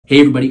Hey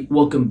everybody,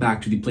 welcome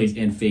back to the Plays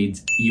and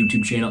Fades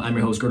YouTube channel. I'm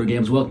your host, GORDO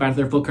Games. Welcome back to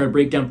their full card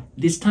breakdown.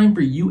 This time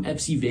for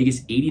UFC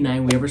Vegas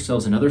 89, we have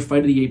ourselves another fight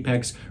of the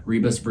Apex,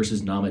 Ribas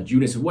versus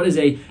Namajunas. And what is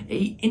a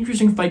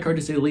interesting fight card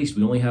to say the least.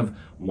 We only have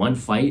one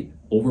fight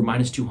over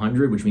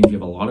 -200, which means we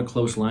have a lot of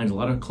close lines, a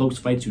lot of close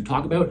fights to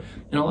talk about,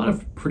 and a lot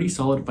of pretty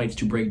solid fights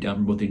to break down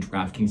from both a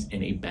DraftKings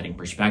and a betting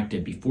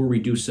perspective. Before we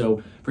do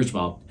so, first of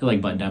all, hit the like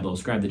button down below,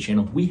 subscribe to the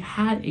channel. We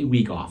had a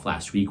week off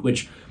last week,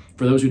 which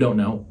for those who don't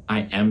know,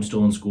 I am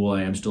still in school.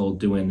 I am still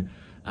doing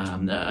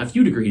a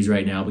few degrees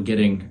right now, but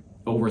getting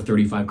over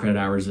 35 credit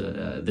hours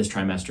this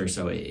trimester.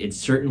 So it's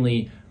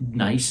certainly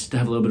nice to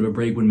have a little bit of a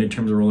break when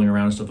midterms are rolling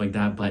around and stuff like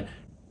that, but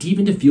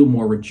even to feel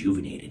more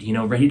rejuvenated, you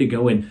know, ready to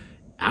go. And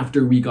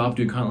after a week off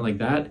doing content like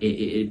that,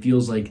 it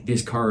feels like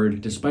this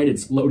card, despite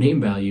its low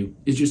name value,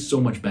 is just so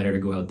much better to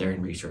go out there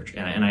and research.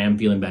 And I am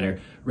feeling better,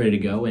 ready to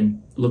go,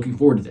 and looking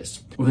forward to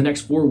this. Over the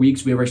next 4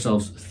 weeks, we have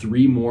ourselves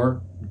 3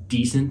 more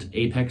decent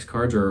Apex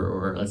cards,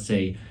 or let's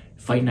say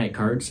fight night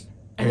cards,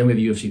 and then we have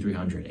UFC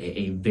 300,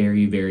 a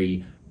very,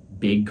 very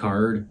big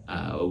card,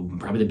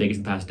 probably the biggest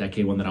in the past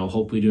decade, one that I'll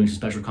hopefully be doing some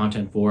special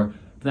content for.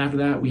 But after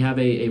that, we have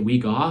a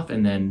week off,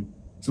 and then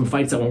some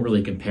fights that won't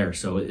really compare.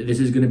 So this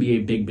is going to be a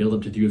big build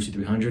up to UFC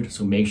 300,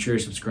 so make sure you're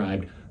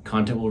subscribed.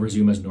 Content will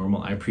resume as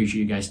normal. I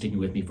appreciate you guys sticking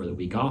with me for the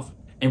week off.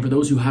 And for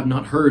those who have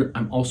not heard,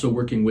 I'm also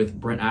working with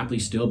Brett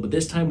Apley still, but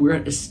this time we're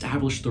at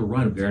Establish the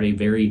Run. We're at a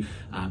very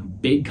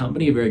big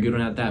company, a very good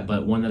one at that,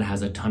 but one that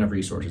has a ton of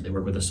resources. They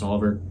work with a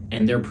solver,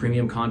 and their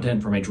premium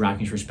content from a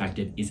DraftKings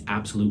perspective is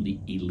absolutely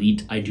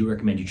elite. I do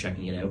recommend you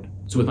checking it out.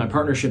 So with my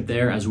partnership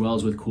there, as well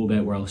as with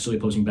CoolBet, where I'll still be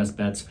posting best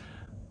bets,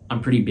 I'm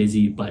pretty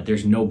busy, but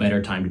there's no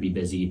better time to be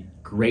busy.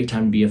 Great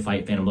time to be a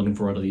fight fan. I'm looking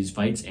forward to these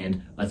fights,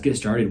 and let's get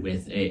started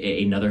with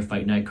another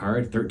fight night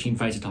card. 13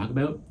 fights to talk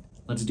about.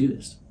 Let's do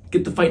this.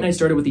 Get the fight night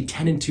started with the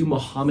 10-2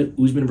 Muhammad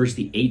Usman versus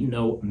the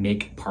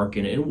 8-0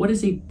 Parkin, and what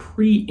is a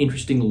pretty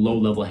interesting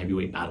low-level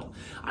heavyweight battle.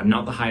 I'm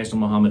not the highest on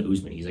Muhammad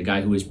Usman. He's a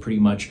guy who is pretty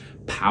much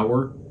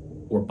power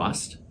or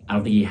bust. I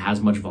don't think he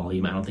has much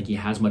volume. I don't think he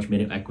has much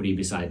minute equity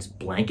besides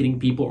blanketing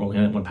people or only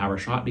having one power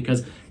shot,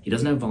 because he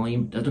doesn't have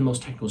volume, doesn't have the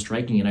most technical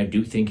striking, and I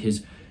do think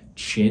his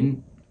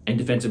chin and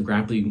defensive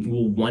grappling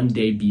will one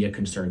day be a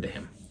concern to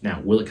him. Now,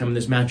 will it come in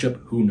this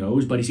matchup? Who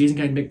knows? But he sees a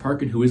guy named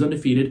Parkin who is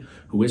undefeated,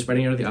 who is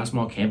spreading out of the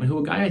Usman camp, and who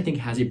a guy I think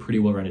has a pretty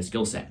well-rounded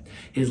skill set.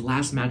 His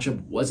last matchup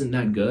wasn't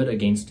that good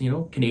against, you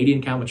know, Canadian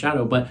Cal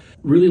Machado, but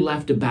really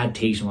left a bad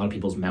taste in a lot of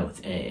people's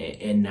mouth.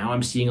 And now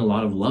I'm seeing a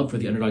lot of love for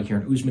the underdog here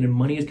in Usman, and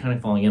money is kind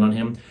of falling in on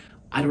him.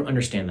 I don't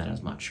understand that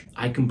as much.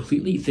 I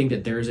completely think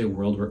that there is a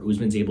world where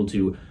Usman's able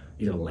to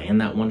either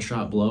land that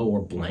one-shot blow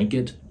or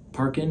blanket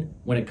Parkin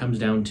when it comes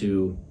down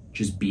to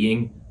just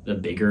being the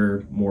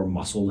bigger, more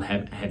muscle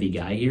heavy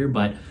guy here.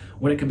 But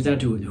when it comes down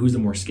to who's the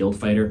more skilled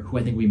fighter, who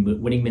I think will be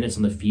winning minutes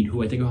on the feet,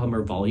 who I think will have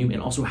more volume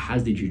and also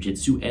has the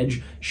jiu-jitsu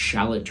edge,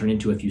 shall it turn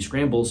into a few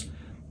scrambles,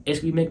 it's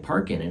going to be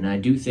Parkin. And I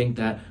do think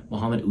that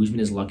Muhammad Usman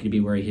is lucky to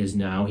be where he is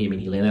now. He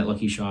landed that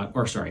lucky shot,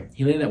 or sorry,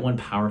 he landed that one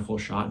powerful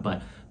shot,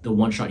 but the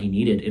one shot he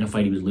needed in a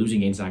fight he was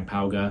losing against Zach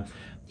Pauga,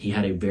 he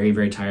had a very,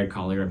 very tired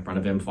collar in front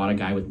of him, fought a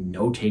guy with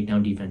no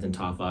takedown defense in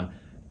Tafa.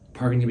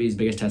 Parkin can be his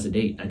biggest test to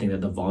date. I think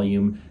that the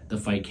volume, the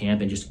fight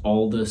camp, and just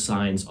all the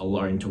signs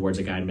align towards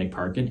a guy to make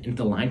Parkin. And if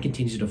the line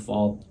continues to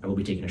fall, I will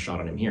be taking a shot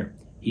on him here.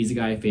 He's the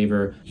guy I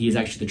favor. He is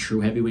actually the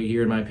true heavyweight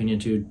here, in my opinion,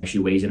 too.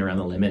 Actually weighs in around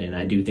the limit, and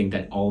I do think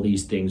that all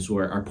these things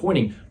are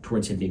pointing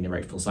towards him being the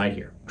rightful side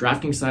here.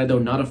 DraftKings side, though,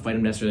 not a fight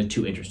I'm necessarily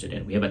too interested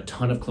in. We have a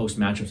ton of close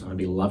matchups. I'm going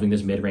to be loving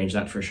this mid-range,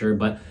 that's for sure,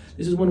 but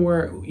this is one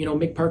where, you know,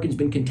 Parkin's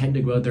been content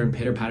to go out there and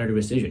pitter-patter to a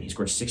decision. He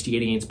scored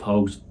 68 against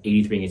Pogues,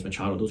 83 against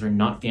Machado. Those are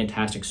not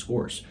fantastic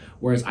scores.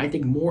 Whereas I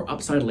think more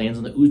upside lands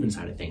on the Usman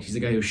side of things. He's a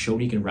guy who's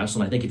shown he can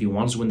wrestle, and I think if he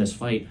wants to win this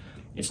fight,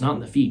 it's not in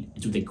the feet,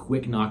 it's with a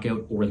quick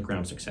knockout or with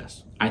ground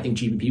success. I think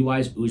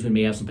GPP-wise, Usman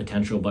may have some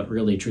potential, but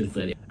really,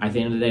 truthfully, at the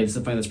end of the day, this is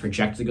a fight that's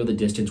projected to go the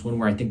distance, one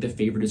where I think the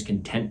favorite is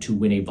content to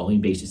win a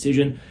volume-based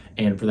decision,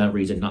 and for that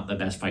reason, not the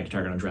best fight to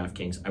target on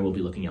DraftKings. I will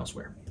be looking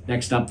elsewhere.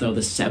 Next up, though,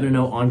 the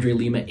 7-0 Andre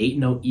Lima,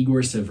 8-0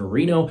 Igor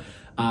Severino.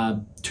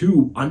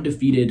 2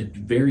 undefeated,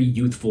 very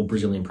youthful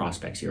Brazilian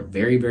prospects here.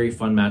 Very, very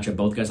fun matchup.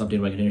 Both guys updated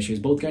my conditions.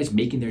 Both guys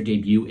making their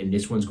debut, and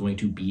this one's going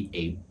to be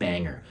a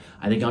banger.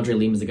 I think Andre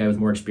Lima is the guy with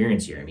more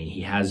experience here. I mean,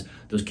 he has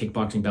those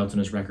kickboxing belts on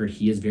his record.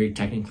 He is very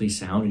technically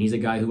sound, and he's a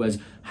guy who has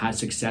had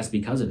success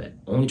because of it.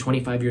 Only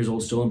 25 years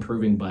old, still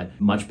improving,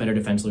 but much better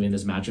defensively in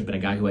this matchup, and a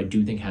guy who I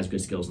do think has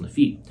good skills on the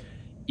feet.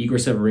 Igor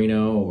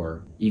Severino,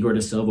 or Igor da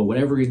Silva,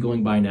 whatever he's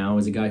going by now,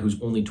 is a guy who's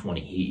only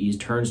 20. He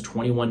turns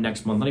 21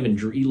 next month, not even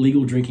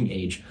legal drinking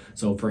age.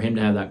 So for him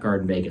to have that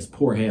card in Vegas,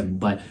 poor him.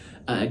 But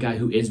a guy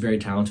who is very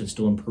talented,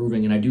 still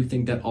improving. And I do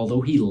think that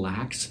although he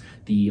lacks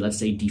the, let's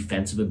say,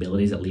 defensive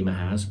abilities that Lima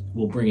has,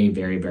 will bring a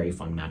very, very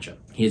fun matchup.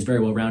 He is very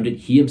well-rounded.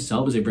 He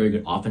himself is a very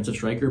good offensive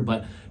striker,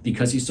 but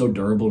because he's so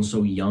durable and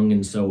so young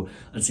and so,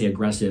 let's say,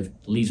 aggressive,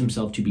 leaves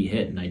himself to be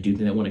hit. And I do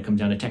think that when it comes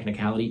down to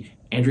technicality,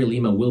 Andre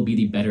Lima will be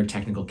the better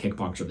technical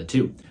kickboxer of the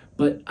two.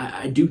 But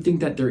I do think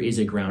that there is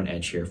a ground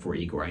edge here for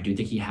Igor. I do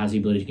think he has the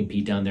ability to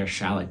compete down there,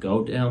 shall it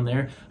go down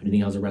there. I do think he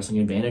has a wrestling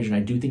advantage, and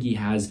I do think he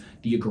has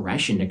the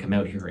aggression to come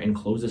out here and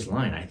close this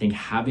line. I think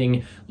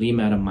having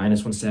Lima at a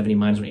 -170,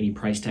 -180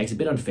 price tag is a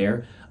bit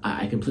unfair.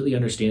 I completely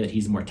understand that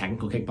he's the more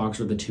technical kickboxer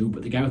of the two,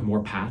 but the guy with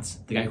more paths,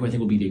 the guy who I think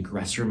will be the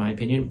aggressor in my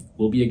opinion,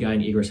 will be a guy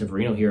in Igor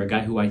Severino here, a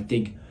guy who I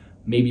think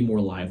may be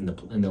more live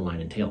than the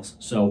line entails.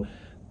 So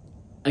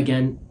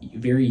again,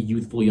 very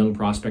youthful young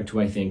prospect who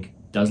I think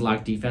does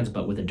lack defense,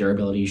 but with the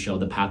durability show,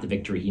 the path to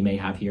victory he may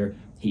have here,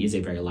 he is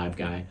a very live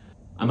guy.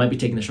 I might be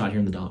taking the shot here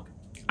in the dog.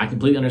 I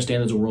completely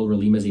understand there's a world where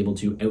Lima is able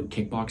to out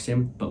kickbox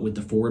him, but with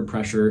the forward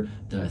pressure,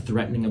 the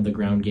threatening of the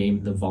ground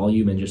game, the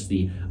volume, and just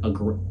the,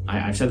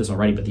 I've said this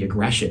already, but the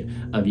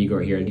aggression of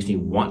Igor here, it makes me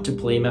want to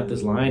play him at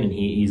this line, and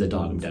he's a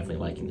dog I'm definitely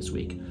liking this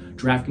week.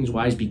 DraftKings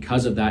wise,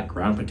 because of that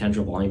ground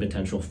potential, volume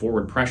potential,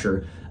 forward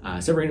pressure,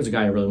 Severino's a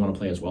guy I really want to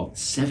play as well.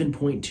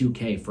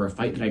 7.2K for a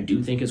fight that I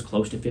do think is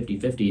close to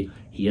 50-50.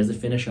 He has the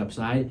finish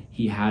upside.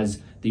 He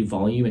has the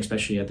volume,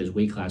 especially at this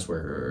weight class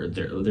where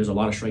there's a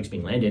lot of strikes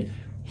being landed.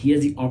 He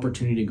has the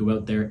opportunity to go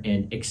out there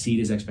and exceed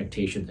his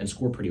expectations and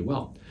score pretty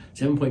well.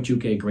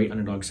 7.2K, great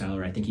underdog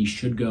salary. I think he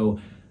should go,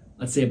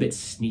 let's say, a bit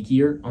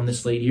sneakier on the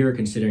slate here,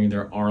 considering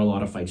there are a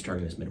lot of fights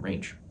targeting this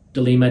mid-range.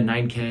 De Lima,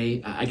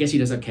 9K. I guess he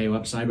does have KO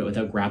upside, but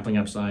without grappling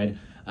upside.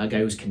 A guy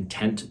who's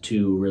content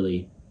to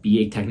really be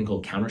a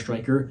technical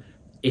counter-striker.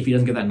 If he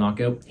doesn't get that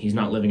knockout, he's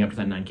not living up to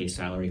that 9K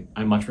salary.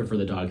 I much prefer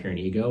the dog here in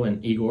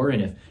Igor,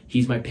 and if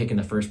he's my pick in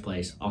the first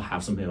place, I'll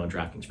have some of him on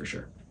DraftKings for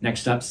sure.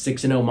 Next up,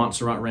 6-0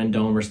 Montserrat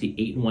Rendon versus the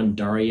 8-1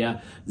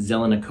 Daria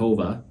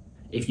Zheleznyakova.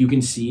 If you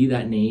can see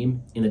that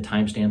name in the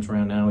timestamps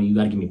right now, you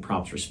got to give me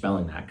props for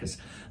spelling that, because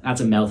that's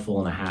a mouthful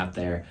and a half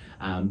there.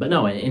 But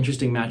no, an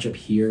interesting matchup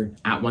here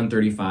at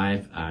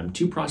 135.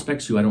 Two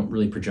prospects who I don't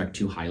really project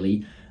too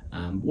highly.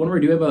 One where I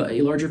do have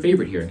a larger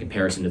favorite here in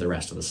comparison to the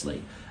rest of the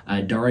slate.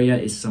 Daria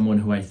is someone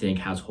who I think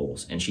has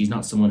holes, and she's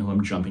not someone who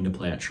I'm jumping to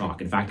play at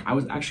chalk. In fact, I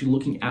was actually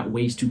looking at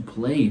ways to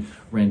play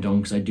Rendon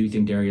because I do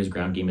think Daria's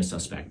ground game is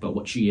suspect. But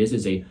what she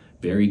is a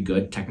very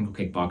good technical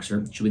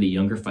kickboxer. She'll be the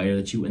younger fighter of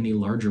the two and the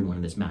larger one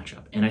in this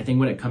matchup. And I think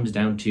when it comes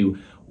down to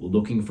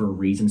looking for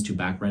reasons to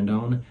back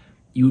Rendon,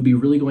 you would be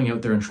really going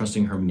out there and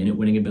trusting her minute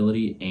winning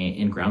ability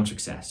and ground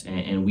success.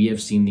 And we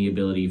have seen the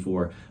ability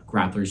for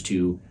grapplers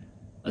to,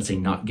 let's say,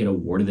 not get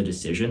awarded the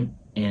decision.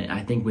 And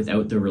I think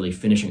without the really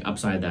finishing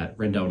upside that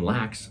Rendon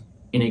lacks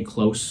in a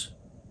close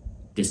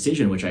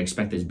decision, which I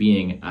expect as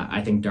being,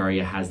 I think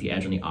Daria has the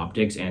edge on the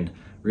optics and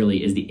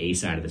really is the A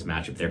side of this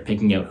matchup. They're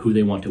picking out who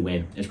they want to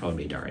win. It's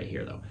probably Daria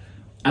here, though.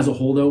 As a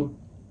whole, though,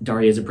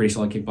 Daria is a pretty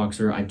solid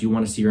kickboxer. I do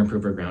want to see her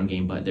improve her ground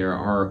game, but there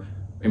are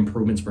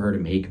improvements for her to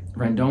make.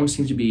 Rendon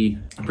seems to be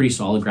a pretty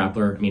solid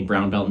grappler. I mean,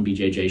 brown belt in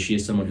BJJ, she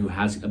is someone who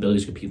has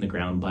abilities to compete in the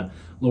ground, but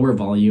lower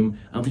volume.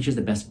 I don't think she has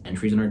the best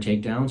entries on her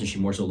takedowns, and she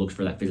more so looks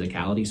for that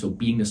physicality. So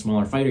being the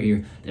smaller fighter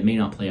here, that may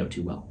not play out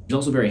too well. She's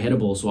also very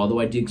hittable, so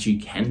although I think she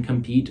can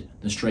compete,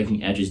 the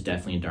striking edge is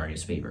definitely in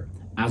Daria's favor.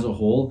 As a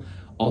whole,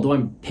 although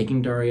I'm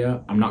picking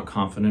Daria, I'm not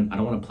confident. I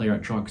don't want to play her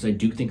at chalk because I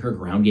do think her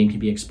ground game can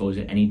be exposed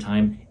at any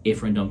time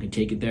if Rendon can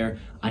take it there.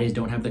 I just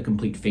don't have the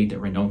complete faith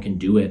that Rendon can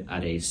do it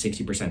at a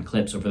 60%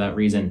 clip. So for that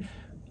reason,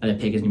 the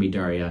pick is going to be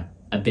Daria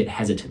a bit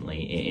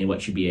hesitantly in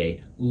what should be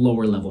a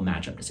lower level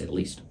matchup, to say the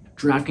least.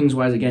 DraftKings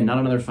wise, again, not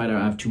another fight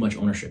I have too much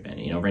ownership in.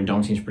 You know,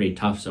 Rendon seems pretty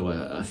tough, so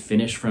a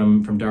finish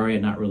from Daria,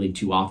 not really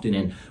too often.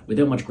 And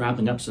without much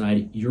grappling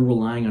upside, you're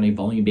relying on a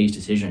volume-based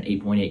decision at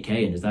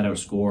 8.8K. And does that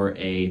outscore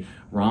a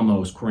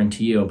Ramos,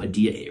 Quarantillo,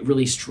 Padilla? It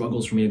really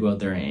struggles for me to go out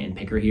there and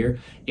pick her here.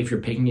 If you're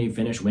picking a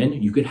finish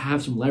win, you could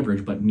have some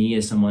leverage, but me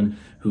as someone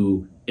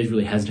who is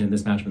really hesitant in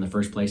this matchup in the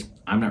first place,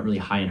 I'm not really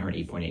high on her at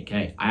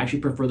 8.8K. I actually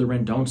prefer the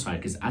Rendon side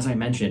because, as I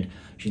mentioned,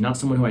 she's not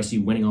someone who I see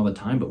winning all the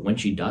time, but when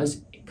she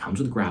does, it comes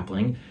with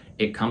grappling.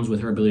 It comes with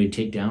her ability to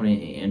take down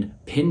and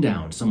pin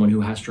down someone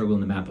who has struggled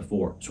in the mat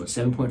before. So at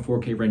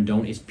 7.4K,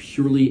 Rendon is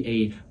purely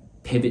a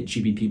pivot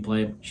GBP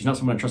play. She's not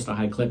someone I trust at a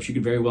high clip. She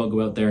could very well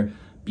go out there,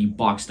 be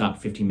boxed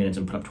up 15 minutes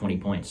and put up 20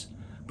 points.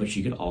 But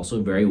she could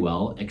also very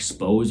well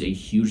expose a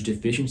huge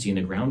deficiency in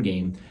the ground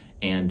game.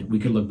 And we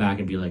could look back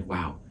and be like,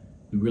 wow,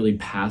 we really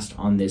passed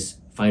on this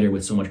fighter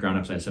with so much ground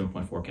upside at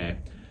 7.4K.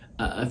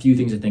 A few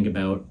things to think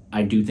about.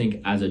 I do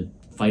think as a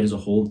fight as a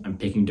whole, I'm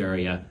picking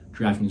Daria.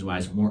 DraftKings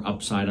wise, more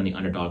upside on the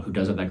underdog who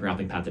does have that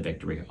grappling path to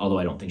victory, although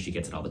I don't think she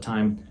gets it all the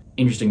time.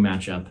 Interesting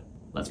matchup.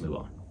 Let's move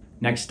on.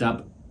 Next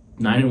up,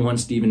 9-1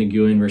 Stephen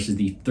Nguyen versus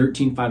the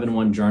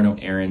 13-5-1 Jarno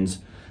Errens.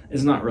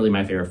 It's not really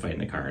my favorite fight in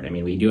the card. I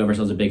mean, we do have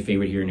ourselves a big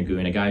favorite here in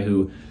Nguyen, a guy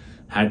who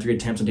had 3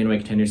 attempts on Dana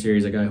White Contender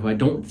Series, a guy who I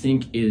don't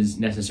think is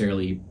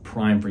necessarily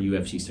prime for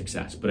UFC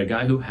success, but a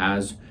guy who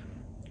has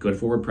good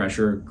forward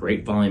pressure,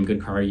 great volume, good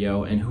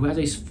cardio, and who has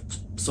a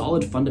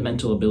solid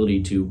fundamental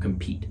ability to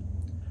compete.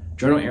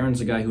 Jarno Errens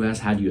is a guy who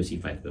has had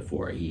UFC fights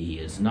before. He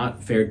has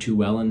not fared too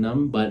well in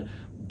them, but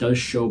does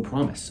show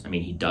promise. I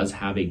mean, he does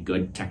have a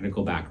good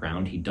technical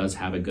background. He does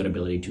have a good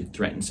ability to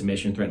threaten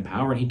submission, threaten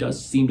power, and he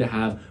does seem to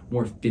have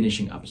more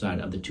finishing upside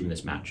of the two in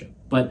this matchup.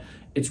 But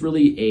it's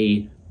really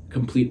a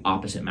complete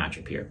opposite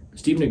matchup here.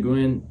 Steven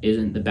Nguyen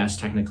isn't the best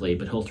technically,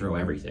 but he'll throw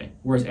everything.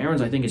 Whereas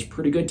Errens, I think, is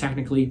pretty good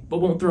technically, but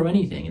won't throw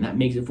anything, and that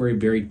makes it for a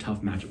very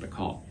tough matchup to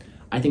call.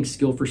 I think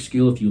skill for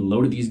skill, if you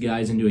loaded these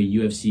guys into a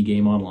UFC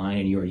game online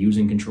and you are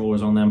using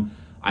controllers on them,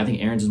 I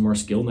think Errens is more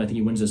skilled, and I think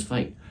he wins this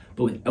fight.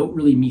 But without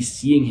really me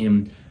seeing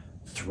him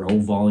throw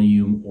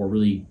volume or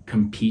really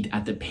compete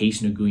at the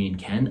pace Nguyen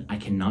can, I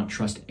cannot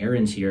trust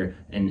Errens here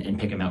and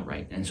pick him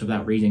outright. And so for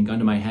that reason, gun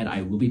to my head,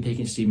 I will be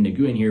picking Steven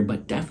Nguyen here,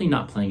 but definitely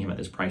not playing him at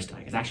this price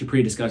tag. It's actually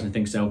pretty disgusting to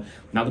think so.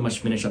 Not that much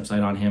finish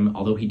upside on him,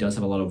 although he does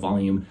have a lot of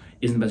volume,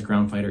 isn't the best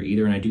ground fighter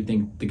either, and I do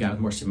think the guy with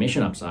more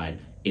submission upside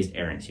is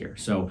Errens here.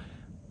 So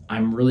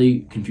I'm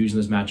really confused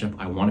in this matchup.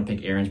 I want to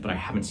pick Errens, but I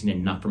haven't seen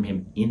enough from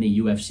him in the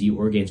UFC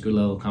or against good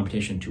level of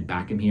competition to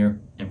back him here,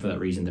 and for that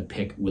reason, the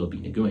pick will be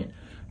Nguyen.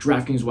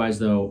 DraftKings-wise,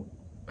 though,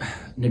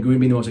 Nguyen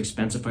being the most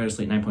expensive fighter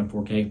slate,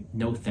 9.4K,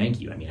 no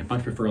thank you. I mean, I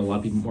much prefer a lot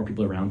of people, more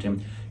people around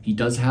him. He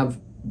does have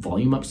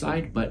volume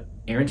upside, but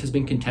Errens has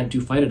been content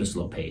to fight at a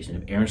slow pace,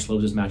 and if Errens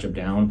slows this matchup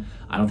down,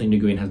 I don't think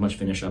Nguyen has much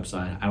finish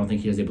upside. I don't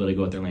think he has the ability to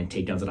go out there and land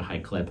takedowns at a high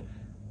clip.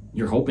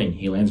 You're hoping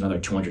he lands another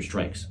 200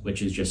 strikes,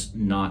 which is just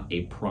not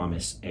a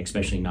promise,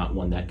 especially not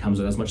one that comes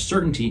with as much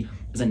certainty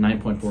as a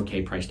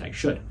 9.4K price tag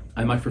should.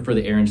 I much prefer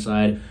the Errens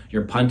side.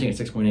 You're punting at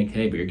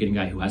 6.8K, but you're getting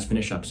a guy who has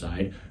finish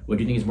upside. What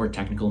do you think is more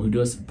technical, who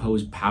does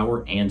pose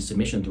power and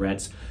submission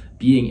threats,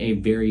 being a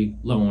very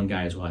low-owned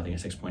guy as well, I think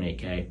at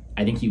 6.8K.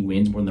 I think he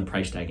wins more than the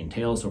price tag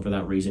entails, so for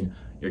that reason,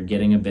 you're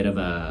getting a bit of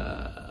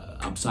a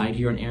upside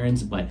here on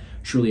Errens, but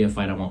truly a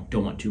fight I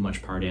don't want too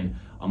much part in.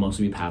 I'll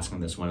mostly be passing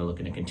on this one and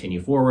looking to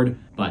continue forward,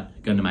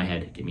 but gun to my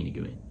head, give me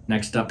Nguyen.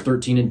 Next up,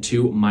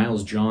 13-2,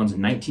 Miles Johns,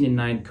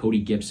 19-9, Cody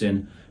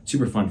Gibson.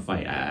 Super fun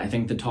fight. I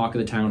think the talk of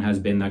the town has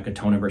been that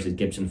Katona versus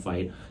Gibson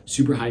fight.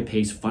 Super high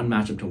pace, fun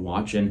matchup to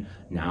watch, and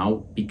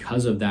now,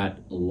 because of that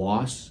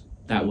loss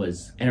that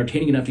was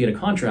entertaining enough to get a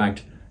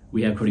contract,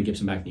 we have Cody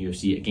Gibson back in the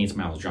UFC against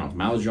Miles Johns.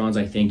 Miles Johns,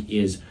 I think,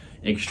 is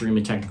an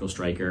extremely technical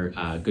striker,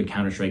 good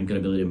counter strike, good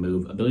ability to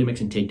move, ability to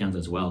mix in takedowns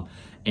as well,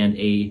 and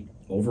a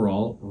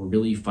overall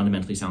really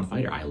fundamentally sound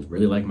fighter. I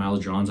really like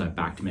Miles Johns. I've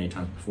backed him many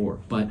times before,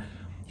 but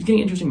he's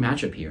getting an interesting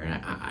matchup here,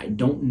 and I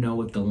don't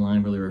know if the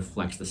line really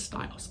reflects the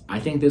styles. I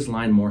think this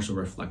line more so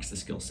reflects the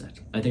skill set.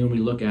 I think when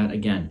we look at,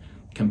 again,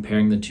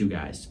 comparing the two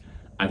guys,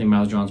 I think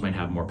Miles Johns might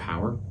have more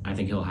power. I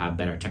think he'll have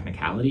better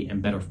technicality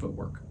and better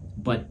footwork.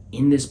 But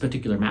in this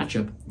particular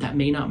matchup, that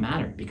may not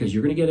matter, because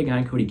you're going to get a guy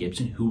in Cody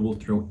Gibson who will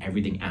throw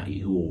everything at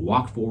you, who will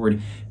walk forward,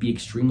 be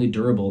extremely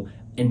durable,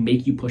 and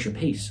make you push a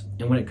pace.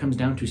 And when it comes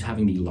down to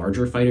having the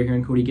larger fighter here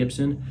in Cody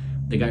Gibson,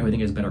 the guy who I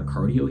think has better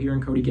cardio here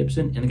in Cody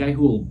Gibson, and the guy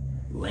who will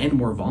land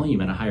more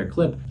volume at a higher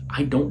clip,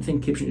 I don't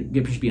think Gibson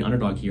should be an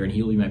underdog here, and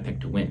he will be my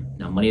pick to win.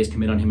 Now, money has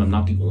come in on him. I'm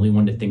not the only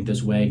one to think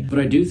this way, but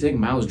I do think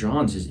Miles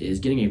Johns is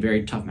getting a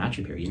very tough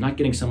matchup here. He's not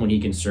getting someone he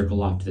can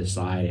circle off to the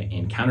side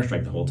and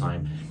counter-strike the whole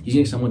time. He's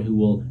getting someone who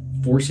will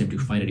force him to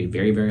fight at a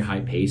very, very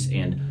high pace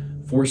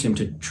and force him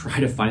to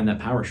try to find that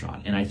power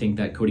shot. And I think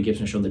that Cody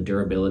Gibson has shown the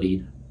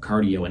durability,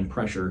 cardio, and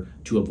pressure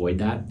to avoid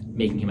that,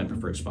 making him my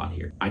preferred spot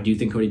here. I do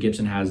think Cody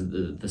Gibson has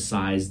the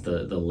size,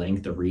 the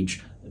length, the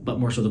reach, but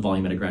more so the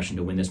volume and aggression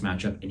to win this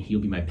matchup, and he'll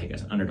be my pick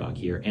as an underdog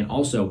here, and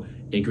also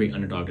a great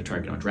underdog to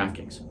target on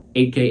DraftKings.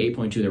 8K,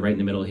 8.2, they're right in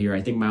the middle here.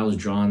 I think Miles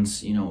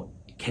Johns,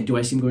 do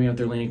I see him going out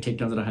there landing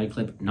takedowns at a high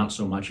clip? Not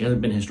so much. He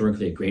hasn't been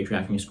historically a great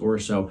DraftKings scorer,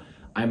 so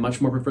I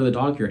much more prefer the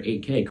dog here at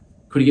 8K.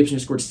 Cody Gibson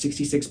has scored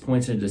 66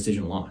 points in a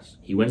decision loss.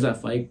 He wins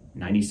that fight,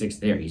 96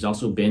 there. He's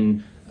also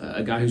been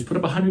a guy who's put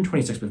up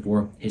 126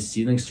 before. His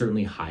ceiling's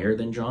certainly higher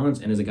than Johns,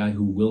 and is a guy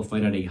who will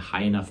fight at a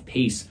high enough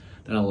pace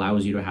that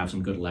allows you to have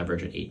some good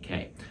leverage at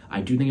 8K. I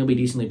do think he'll be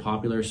decently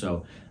popular,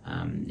 so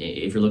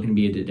if you're looking to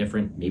be a bit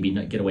different, maybe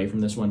not get away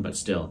from this one, but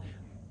still,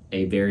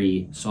 a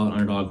very solid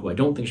underdog who I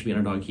don't think should be an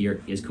underdog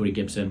here is Cody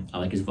Gibson. I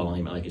like his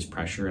volume, I like his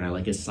pressure, and I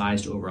like his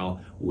size to overall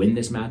win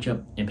this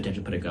matchup and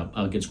potentially put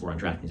a good score on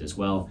DraftKings as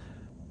well.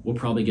 We'll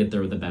probably get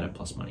there with a bet at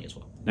plus money as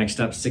well. Next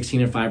up,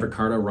 16-5,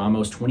 Ricardo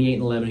Ramos,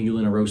 28-11,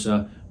 Julian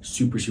Erosa.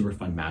 Super, super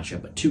fun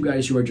matchup. But two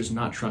guys who are just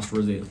not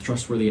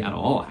trustworthy at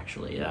all,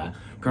 actually.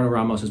 Ricardo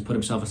Ramos has put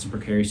himself in some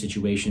precarious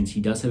situations.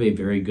 He does have a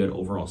very good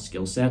overall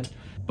skill set,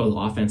 both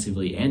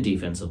offensively and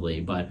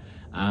defensively, but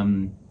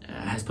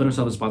has put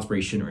himself in spots where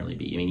he shouldn't really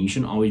be. I mean, you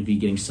shouldn't always be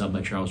getting subbed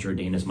by Charles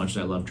Jourdain. As much as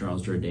I love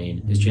Charles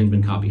Jourdain, his chin's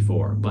been caught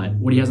before. But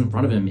what he has in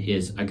front of him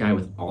is a guy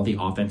with all the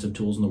offensive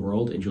tools in the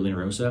world in Julian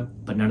Erosa,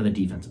 but none of the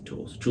defensive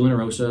tools. Julian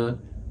Erosa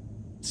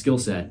skill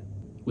set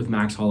with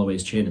Max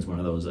Holloway's chin is one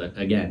of those,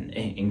 again,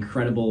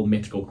 incredible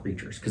mythical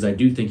creatures, because I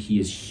do think he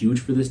is huge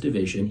for this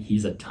division.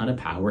 He's a ton of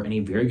power and a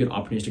very good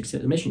opportunistic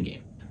submission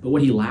game. But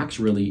what he lacks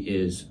really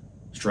is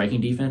striking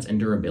defense and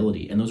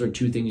durability, and those are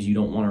two things you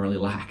don't want to really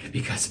lack,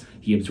 because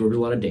he absorbs a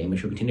lot of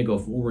damage, he'll continue to go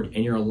forward,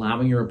 and you're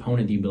allowing your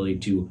opponent the ability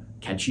to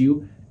catch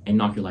you and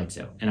knock your lights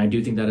out. And I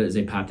do think that is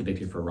a path to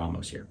victory for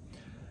Ramos here.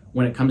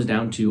 When it comes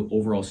down to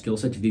overall skill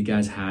set, if these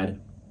guys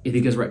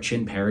were at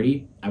chin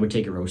parity, I would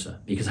take Erosa,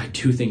 because I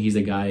do think he's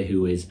a guy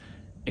who is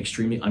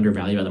extremely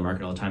undervalued by the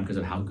market all the time because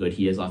of how good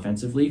he is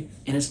offensively.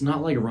 And it's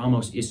not like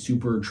Ramos is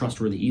super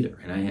trustworthy either.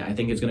 And I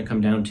think it's going to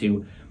come down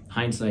to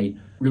hindsight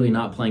really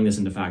not playing this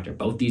into factor.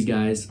 Both these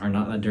guys are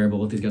not that durable.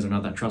 Both these guys are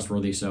not that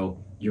trustworthy.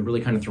 So you're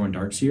really kind of throwing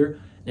darts here.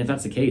 And if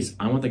that's the case,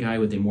 I want the guy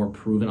with a more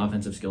proven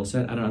offensive skill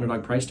set at an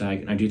underdog price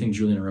tag. And I do think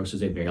Julian Erosa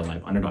is a very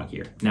live underdog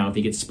here. Now, if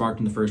he gets sparked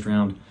in the first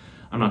round,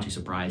 I'm not too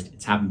surprised.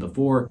 It's happened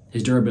before.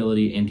 His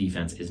durability and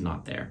defense is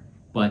not there.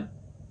 But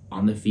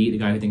on the feet, the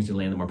guy who thinks to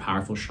land the more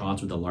powerful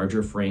shots with a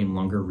larger frame,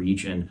 longer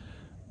reach, and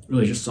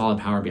really just solid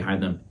power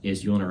behind them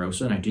is Julian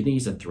Erosa. And I do think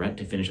he's a threat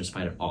to finish this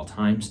fight at all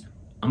times.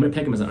 I'm going to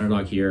pick him as an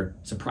underdog here,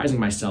 surprising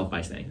myself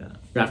by saying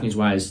that.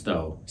 DraftKings-wise,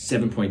 though,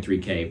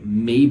 7.3K,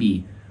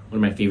 maybe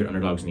one of my favorite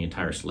underdogs in the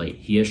entire slate.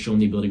 He has shown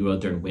the ability to go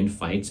out there and win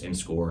fights and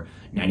score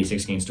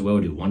 96 against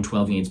Duodu,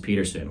 112 against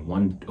Peterson,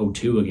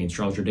 102 against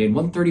Charles Jourdain,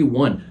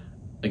 131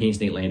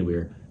 against Nate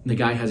Landwehr. The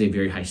guy has a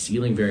very high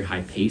ceiling, very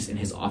high pace, and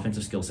his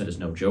offensive skill set is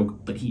no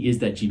joke, but he is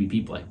that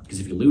GBP play, because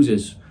if he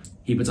loses,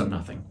 he puts up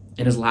nothing.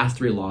 In his last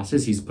 3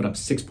 losses, he's put up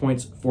 6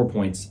 points, 4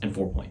 points, and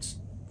 4 points.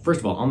 First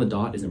of all, on the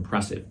dot is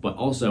impressive, but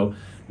also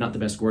not the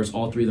best scores.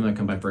 All 3 of them have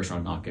come by first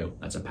round knockout.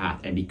 That's a path.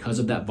 And because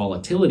of that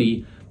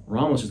volatility,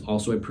 Ramos is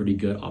also a pretty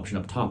good option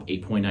up top,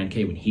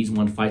 8.9K. When he's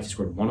won fights, he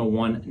scored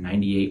 101,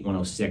 98,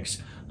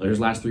 106. Those are his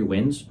last 3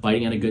 wins,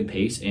 fighting at a good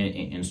pace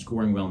and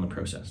scoring well in the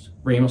process.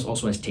 Ramos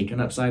also has taken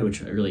upside,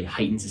 which really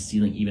heightens his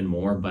ceiling even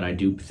more, but I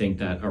do think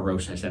that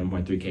Erosa at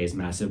 7.3K is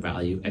massive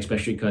value,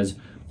 especially because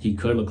he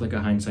could look like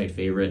a hindsight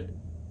favorite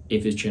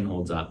if his chin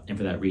holds up. And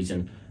for that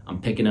reason, I'm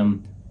picking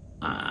him.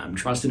 I'm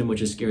trusting him,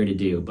 which is scary to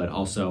do, but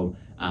also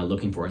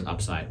looking for his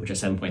upside, which at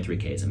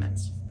 7.3K is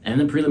immense. And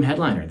the prelim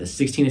headliner, the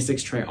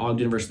 16-6 Trey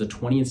Ogden versus the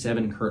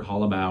 20-7 Kurt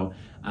Holobaugh.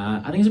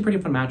 I think it's a pretty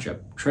fun matchup.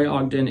 Trey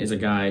Ogden is a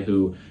guy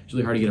who is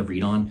really hard to get a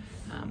read on.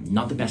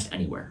 Not the best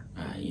anywhere.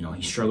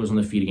 He struggles on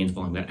the feet against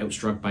volume, got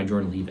outstruck by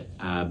Jordan Leavitt.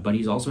 But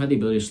he's also had the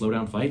ability to slow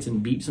down fights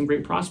and beat some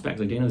great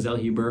prospects. Like Daniel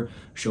Zellhuber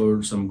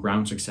showed some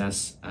ground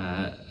success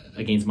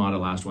against Mata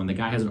last one. The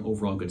guy has an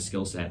overall good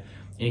skill set.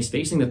 And he's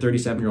facing the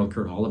 37-year-old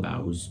Kurt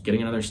Holobaugh, who's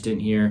getting another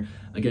stint here,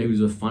 a guy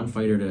who's a fun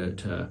fighter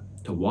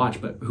to watch,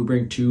 but who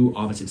bring 2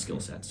 opposite skill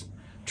sets.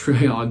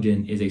 Trey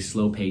Ogden is a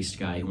slow-paced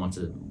guy who wants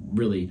to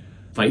really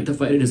fight the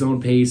fight at his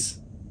own pace,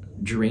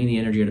 drain the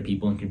energy out of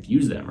people, and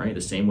confuse them, right? The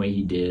same way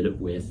he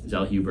did with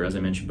Zellhuber, as I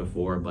mentioned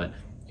before, but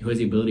who has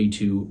the ability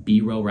to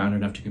be well-rounded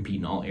enough to compete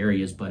in all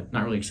areas, but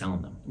not really excel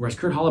in them. Whereas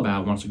Kurt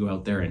Holobaugh wants to go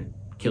out there and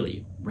kill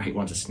you, right? He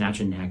wants to snatch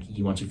a neck.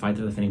 He wants to fight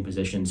the defending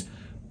positions.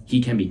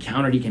 He can be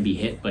countered, he can be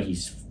hit, but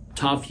he's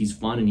tough, he's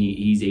fun, and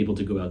he's able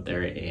to go out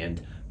there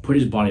and put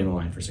his body on the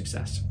line for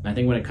success. And I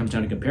think when it comes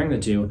down to comparing the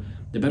two,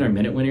 the better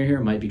minute winner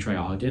here might be Trey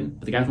Ogden,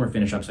 but the guy with more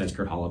finish upside is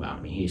Kurt Holobaugh. I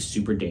mean, he's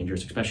super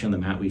dangerous, especially on the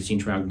mat. We've seen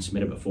Trey Ogden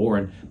submit it before,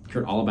 and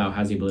Kurt Holobaugh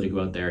has the ability to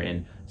go out there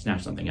and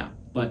snatch something up.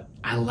 But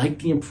I like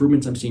the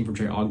improvements I'm seeing from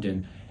Trey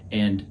Ogden,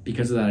 and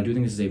because of that, I do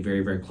think this is a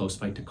very, very close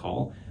fight to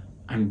call.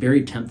 I'm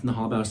very tempted on the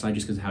Holobaugh side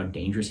just because of how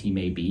dangerous he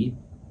may be,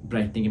 but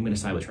I think I'm going to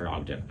side with Trey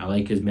Ogden. I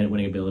like his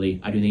minute-winning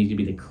ability. I do think he's going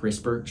to be the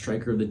crisper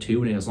striker of the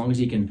two, and as long as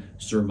he can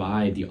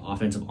survive the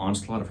offensive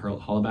onslaught of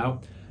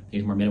Holobaugh,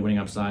 he's more minute-winning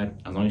upside.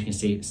 As long as he can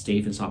stay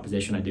safe in soft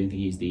position, I do think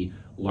he's the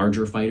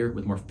larger fighter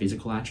with more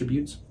physical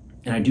attributes.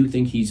 And I do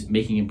think he's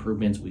making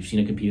improvements. We've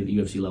seen him compete at the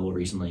UFC level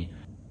recently.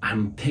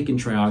 I'm picking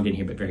Trey Ogden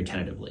here, but very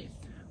tentatively.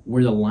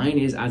 Where the line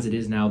is as it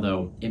is now,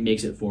 though, it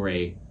makes it for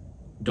a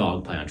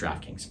dog play on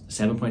DraftKings.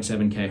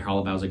 7.7K,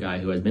 Holobaugh's a guy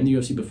who has been in the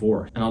UFC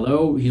before. And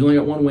although he's only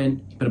got 1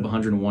 win, he put up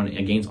 101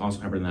 against also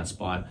covered in that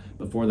spot.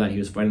 Before that, he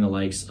was fighting the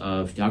likes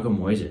of Thiago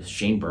Moises,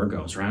 Shane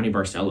Burgos, Raoni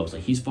Barcelos.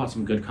 Like, he's fought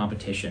some good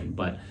competition,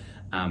 but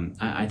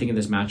I think in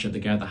this matchup, the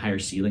guy with the higher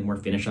ceiling, more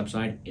finish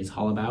upside is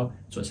Holobaugh.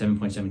 So at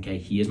 7.7K,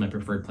 he is my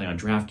preferred play on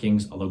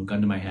DraftKings. Although,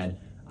 gun to my head,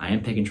 I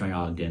am picking Trey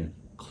Ogden.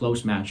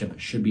 Close matchup,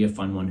 should be a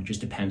fun one. It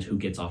just depends who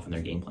gets off in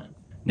their game plan.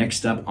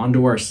 Next up,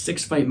 onto our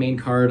 6-fight main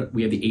card,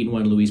 we have the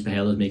 8-1 Luis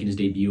Pajuelo making his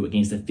debut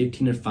against the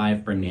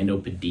 15-5 Fernando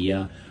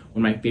Padilla.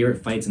 One of my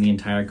favorite fights in the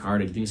entire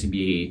card. I think this would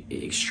be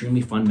an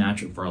extremely fun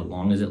matchup for as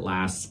long as it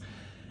lasts.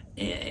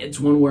 It's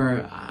one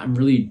where I'm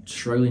really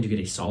struggling to get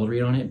a solid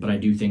read on it, but I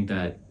do think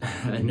that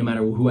no matter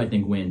who I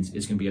think wins,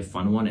 it's going to be a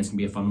fun one. It's going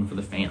to be a fun one for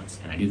the fans,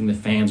 and I do think the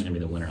fans are going to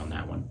be the winner on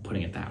that one,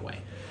 putting it that way.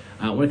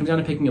 When it comes down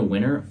to picking a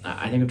winner,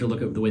 I think I have to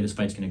look at the way this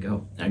fight's going to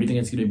go. I do think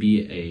it's going to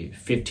be a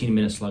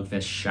 15-minute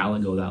slugfest. Shall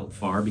it go that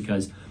far?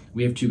 Because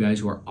we have two guys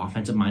who are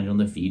offensive-minded on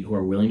the feet, who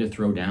are willing to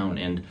throw down,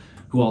 and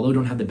who, although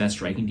don't have the best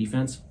striking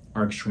defense,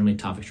 are extremely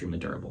tough, extremely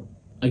durable.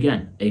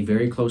 Again, a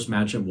very close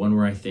matchup, one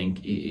where I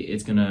think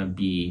it's going to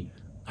be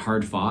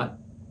hard fought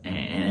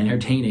and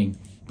entertaining,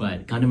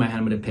 but gun to my head,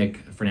 I'm going to pick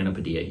Fernando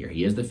Padilla here.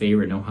 He is the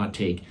favorite, no hot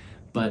take,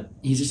 but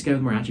he's just a guy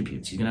with more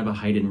attributes. He's going to have a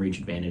height and reach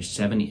advantage,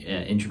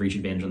 7-inch reach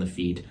advantage on the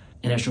feet,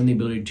 and has shown the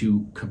ability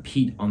to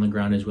compete on the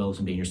ground as well as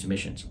some dangerous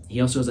submissions.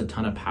 He also has a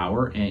ton of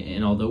power,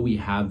 and although we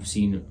have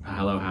seen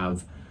Pajuelo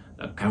have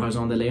a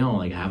Corazon de Leon,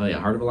 like have a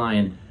heart of a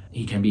lion,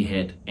 he can be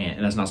hit,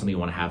 and that's not something you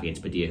want to have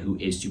against Padilla, who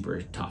is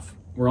super tough.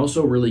 We're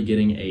also really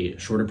getting a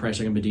shorter price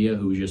tag on Padilla,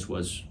 who just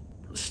was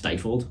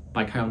stifled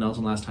by Kyle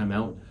Nelson last time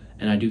out,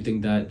 And I do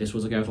think that this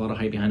was a guy with a lot of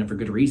hype behind him for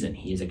good reason.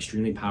 He is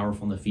extremely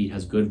powerful on the feet,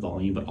 has good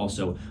volume, but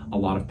also a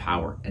lot of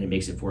power, and it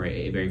makes it for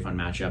a very fun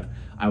matchup.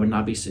 I would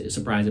not be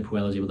surprised if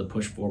Pajuelo is able to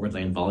push forward,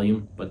 land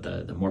volume, but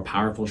the more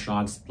powerful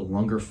shots, the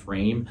longer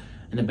frame,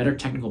 and the better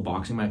technical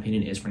boxing, in my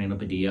opinion, is Fernando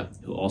Padilla,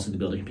 who also has the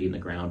ability to compete in the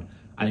ground.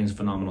 I think it's a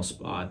phenomenal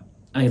spot.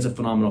 I think it's a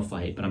phenomenal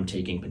fight, but I'm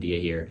taking Padilla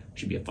here.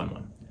 Should be a fun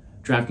one.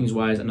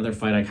 DraftKings-wise, another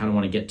fight I kind of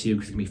want to get to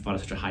because it's going to be fought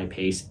at such a high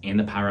pace, and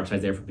the power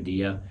upside there for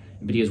Padilla.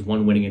 Padilla's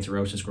one win against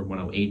Erosa, scored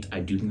 108. I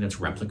do think that's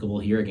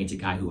replicable here against a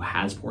guy who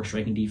has poor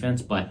striking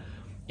defense, but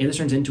if this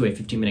turns into a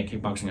 15-minute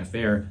kickboxing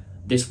affair,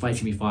 this fight's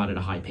going to be fought at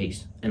a high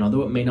pace. And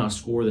although it may not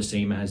score the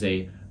same as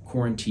a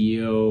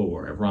Quarantillo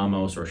or a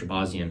Ramos or a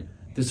Shahbazyan,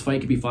 this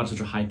fight could be fought at such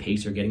a high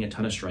pace. You're getting a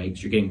ton of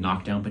strikes, you're getting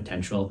knockdown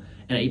potential,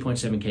 and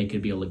 8.7K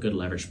could be a good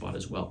leverage spot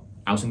as well.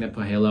 I also think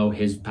that Pajuelo,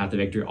 his path to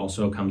victory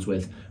also comes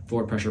with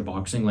forward pressure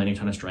boxing, landing a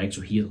ton of strikes,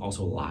 so he is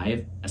also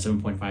live at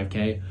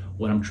 7.5K.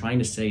 What I'm trying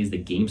to say is the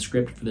game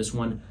script for this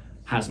one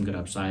has some good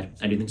upside.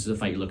 I do think this is a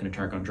fight you're looking to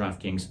target on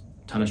DraftKings.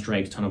 Ton of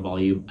strikes, ton of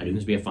volume. I do think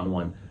this will be a fun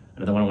one.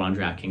 Another one I want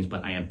on DraftKings,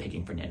 but I am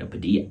picking Fernando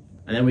Padilla.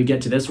 And then we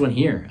get to this one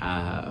here.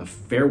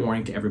 Fair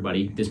warning to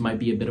everybody, this might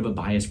be a bit of a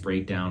biased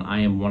breakdown. I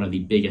am one of the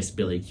biggest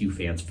Billy Q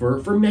fans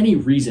for many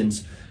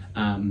reasons,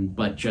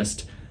 but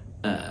just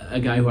a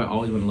guy who I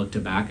always want to look to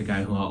back, a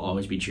guy who I'll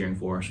always be cheering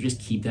for. So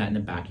just keep that in the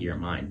back of your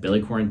mind.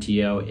 Billy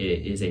Quarantillo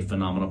is a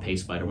phenomenal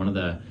pace fighter.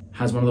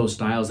 Has one of those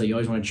styles that you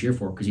always want to cheer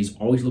for because he's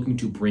always looking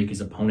to break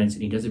his opponents,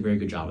 and he does a very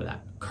good job of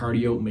that.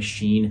 Cardio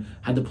machine.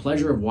 Had the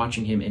pleasure of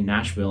watching him in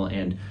Nashville,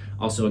 and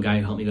also a guy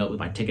who helped me out with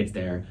my tickets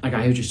there. A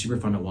guy who's just super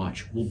fun to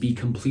watch. Will be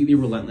completely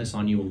relentless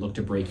on you, will look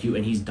to break you,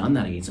 and he's done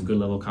that against some good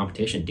level of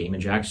competition. Damon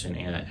Jackson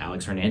and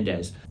Alex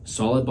Hernandez.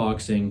 Solid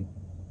boxing,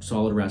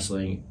 solid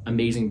wrestling,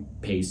 amazing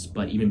pace,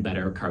 but even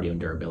better cardio and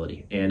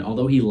durability. And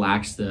although he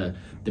lacks the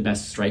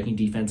best striking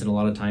defense in a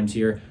lot of times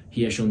here,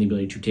 he has shown the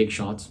ability to take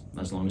shots,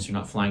 as long as you're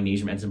not flying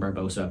knees from Edson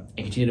Barbosa,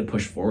 and continue to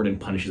push forward and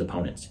punish his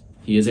opponents.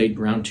 He is a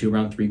round 2,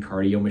 round 3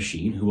 cardio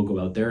machine who will go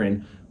out there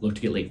and look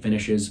to get late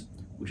finishes,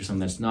 which is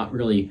something that's not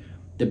really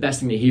the best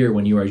thing to hear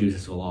when you are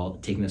Yusuf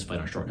Zalal taking this fight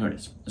on short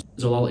notice.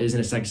 Zalal is in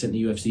his second stint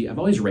in the UFC. I've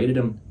always rated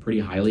him pretty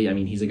highly. I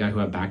mean, he's a guy who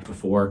I've backed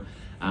before,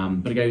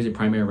 but a guy who's a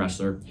primary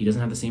wrestler. He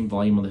doesn't have the same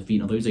volume on the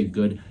feet, although he's a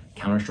good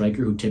counter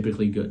striker who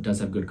typically does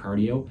have good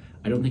cardio.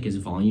 I don't think his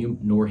volume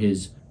nor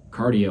his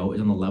cardio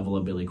is on the level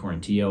of Billy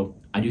Quarantillo.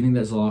 I do think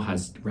that Zalal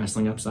has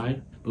wrestling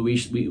upside, but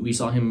we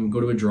saw him go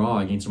to a draw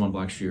against him on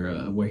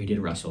Blackshear where he did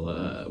wrestle,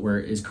 where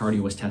his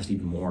cardio was tested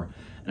even more.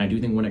 And I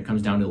do think when it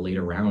comes down to the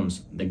later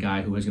rounds, the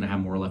guy who is going to have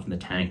more left in the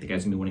tank, the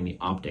guy's going to be winning the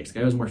optics, the guy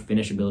who has more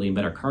finish ability and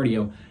better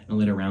cardio in the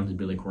later rounds is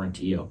Billy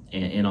Quarantillo.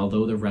 And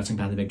although the wrestling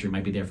path to victory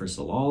might be there for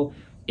Zalal,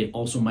 it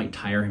also might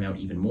tire him out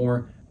even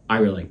more. I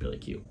really like Billy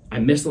Q. I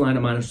missed the line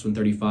at minus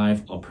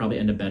 135. I'll probably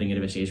end up betting it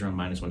if it stays around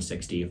minus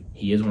 160.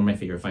 He is one of my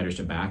favorite fighters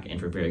to back, and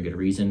for very good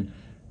reason.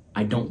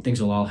 I don't think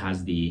Zalal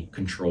has the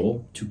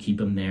control to keep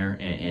him there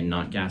and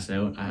not gas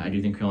out. I do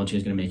think Quarantillo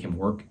is going to make him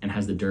work and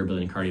has the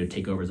durability and cardio to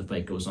take over as the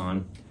fight goes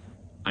on.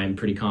 I'm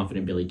pretty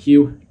confident Billy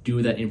Q. Do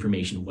with that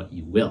information what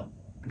you will.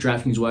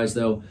 DraftKings-wise,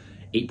 though,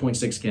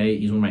 8.6K,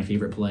 he's one of my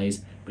favorite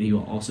plays, but he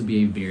will also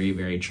be a very,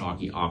 very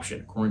chalky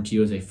option.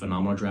 Quarantillo is a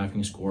phenomenal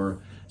DraftKings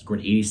scorer.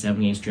 Scored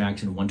 87 against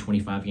Jackson,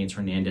 125 against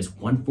Hernandez,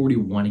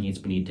 141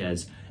 against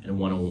Benitez, and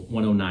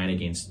 109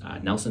 against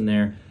Nelson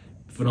there.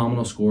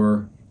 Phenomenal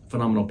scorer,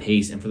 phenomenal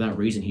pace, and for that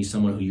reason, he's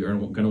someone who you're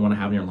going to want to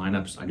have in your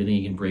lineups. I do think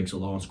he can break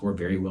Zalal and score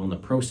very well in the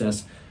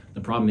process.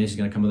 The problem is he's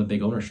going to come with a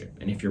big ownership,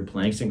 and if you're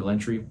playing single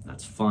entry,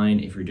 that's fine.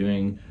 If you're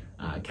doing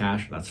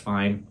cash, that's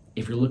fine.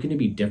 If you're looking to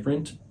be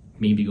different,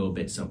 maybe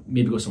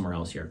go somewhere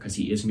else here, because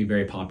he is going to be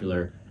very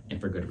popular and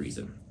for good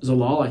reason.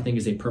 Zalal, I think,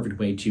 is a perfect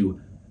way to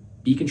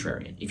be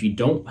contrarian. If you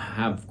don't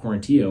have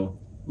Quarantillo,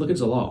 look at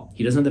Zalal.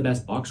 He doesn't have the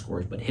best box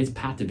scores, but his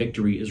path to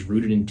victory is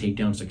rooted in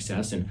takedown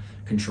success and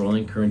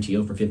controlling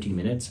Quarantillo for 15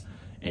 minutes.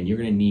 And you're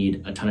going to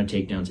need a ton of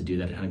takedowns to do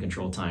that, a ton of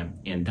control time.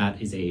 And that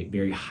is a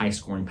very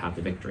high-scoring path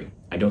to victory.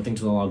 I don't think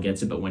Zalal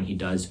gets it, but when he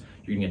does,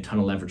 you're going to get a ton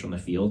of leverage on the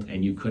field,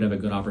 and you could have a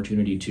good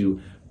opportunity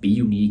to be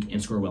unique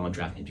and score well on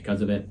DraftKings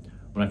because of it.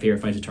 One of my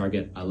favorite fights to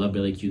target. I love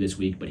Billy Q this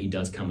week, but he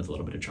does come with a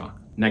little bit of chalk.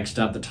 Next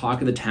up, the talk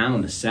of the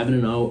town, the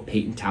 7-0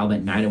 Peyton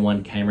Talbott,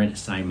 9-1 Cameron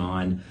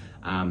Saaiman.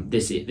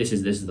 This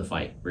is the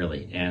fight,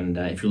 really. And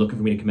if you're looking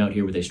for me to come out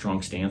here with a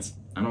strong stance,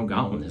 I don't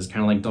got one. This is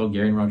kind of like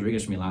Dalgarian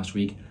Rodriguez for me last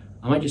week.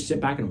 I might just sit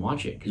back and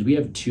watch it because we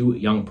have two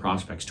young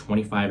prospects,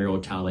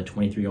 25-year-old Talbott,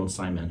 23-year-old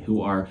Saaiman,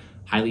 who are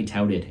highly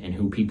touted and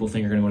who people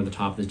think are going to go to the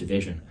top of this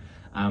division.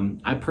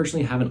 I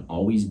personally haven't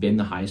always been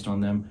the highest on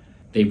them.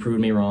 They've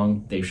proven me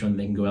wrong. They've shown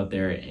they can go out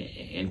there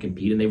and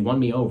compete, and they've won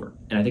me over.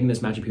 And I think in this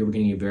matchup here, we're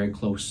getting a very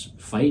close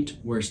fight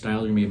where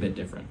styles are going to be a bit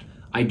different.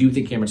 I do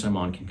think Cameron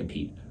Saaiman can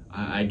compete.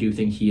 I do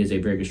think he is a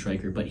very good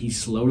striker, but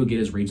he's slow to get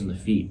his reads on the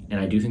feet. And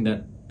I do think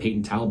that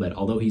Peyton Talbott,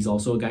 although he's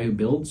also a guy who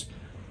builds,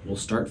 will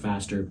start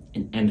faster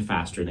and end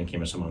faster than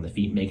Cameron Saaiman on the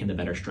feet, making the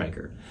better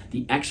striker.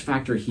 The X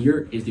factor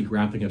here is the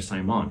grappling of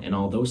Saaiman. And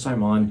although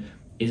Saaiman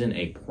isn't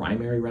a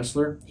primary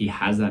wrestler. He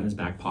has that in his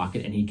back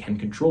pocket, and he can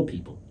control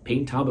people.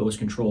 Peyton Talbott was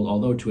controlled,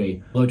 although to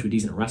a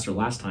decent wrestler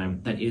last time.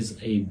 That is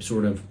a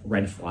sort of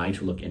red flag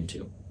to look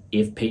into.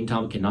 If Peyton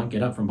Talbott cannot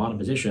get up from bottom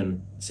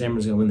position,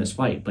 Saaiman's going to win this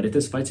fight. But if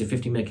this fight's a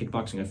 15-minute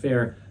kickboxing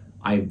affair,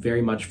 I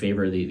very much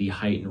favor the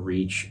height and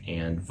reach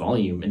and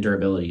volume and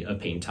durability of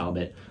Peyton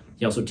Talbott.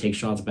 He also takes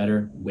shots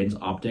better, wins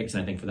optics,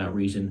 and I think for that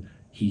reason,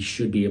 he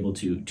should be able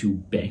to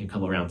bank a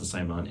couple rounds to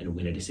Saaiman and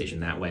win a decision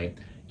that way.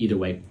 Either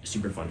way,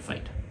 super fun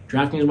fight.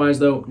 DraftKings-wise,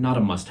 though, not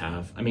a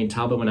must-have. I mean,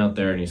 Talbot went out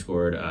there and he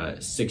scored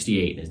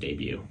 68 in his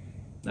debut.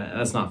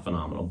 That's not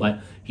phenomenal, but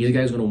he's a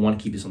guy who's going to want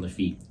to keep this on the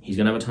feet. He's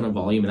going to have a ton of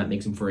volume, and that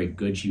makes him for a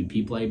good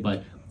GPP play,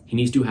 but he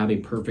needs to have a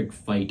perfect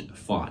fight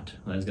fought.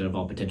 That is going to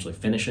involve potentially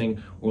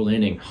finishing or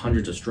landing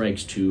hundreds of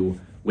strikes to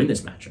win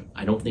this matchup.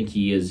 I don't think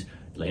he is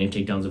landing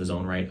takedowns of his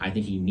own right. I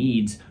think he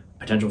needs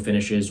potential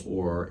finishes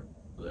or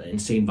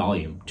insane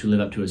volume to live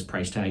up to his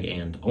price tag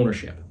and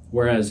ownership.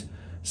 Whereas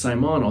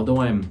Saaiman,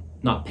 although I'm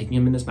not picking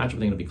him in this matchup, I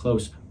think it'll be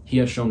close, he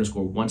has shown to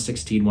score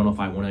 116,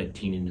 105,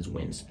 118 in his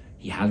wins.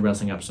 He has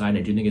wrestling upside, and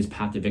I do think his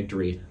path to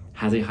victory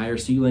has a higher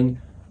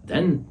ceiling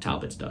than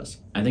Talbot's does.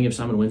 I think if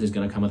Saaiman wins, it's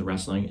going to come with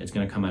wrestling. It's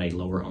going to come at a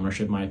lower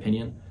ownership, in my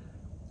opinion.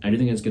 I do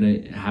think it's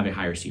going to have a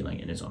higher ceiling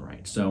in his own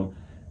right. So,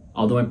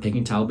 although I'm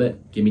picking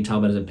Talbot, give me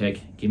Talbot as a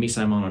pick. Give me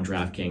Saaiman on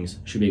DraftKings.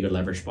 Should be a good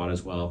leverage spot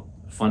as well.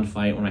 Fun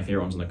fight, one of my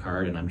favorite ones on the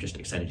card, and I'm just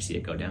excited to see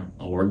it go down.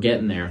 Oh, we're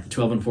getting there.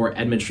 12-4,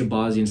 Edmund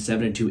Shahbazyan,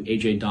 7-2,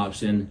 AJ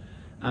Dobson.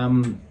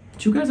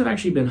 Two guys I've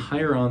actually been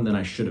higher on than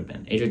I should have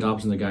been. AJ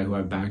Dobson's the guy who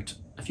I've backed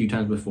a few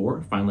times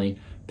before, finally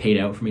paid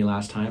out for me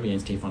last time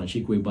against Tafa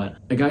Achikwe, but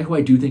a guy who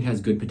I do think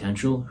has good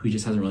potential, who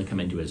just hasn't really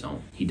come into his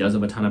own. He does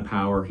have a ton of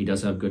power, he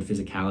does have good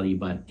physicality,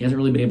 but he hasn't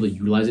really been able to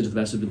utilize it to the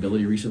best of his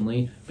ability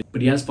recently,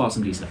 but he has fought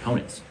some decent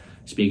opponents.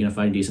 Speaking of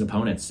fighting decent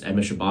opponents,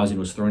 Edmund Shahbazyan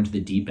was thrown to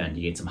the deep end.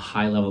 He gained some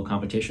high-level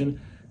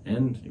competition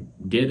and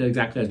did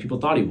exactly as people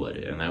thought he would,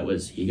 and that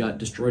was he got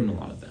destroyed in a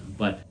lot of them.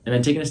 And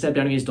then taking a step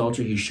down against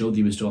Daltrey, he showed that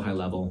he was still high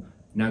level.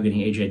 Now getting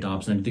AJ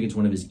Dobson, I think it's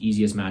one of his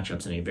easiest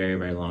matchups in a very,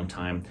 very long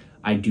time.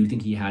 I do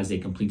think he has a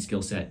complete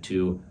skill set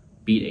to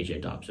beat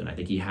AJ Dobson. I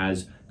think he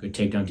has good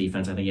takedown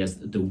defense. I think he has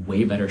the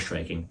way better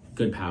striking,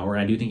 good power.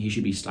 I do think he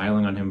should be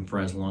styling on him for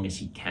as long as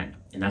he can.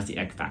 And that's the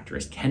X factor,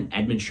 is can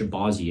Edmund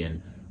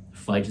Shahbazyan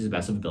fight to his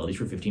best of abilities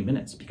for 15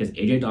 minutes? Because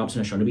AJ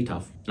Dobson has shown to be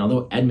tough. And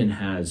although Edmund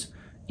has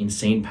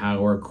insane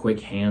power,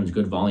 quick hands,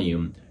 good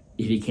volume,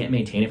 if he can't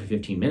maintain it for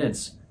 15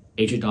 minutes,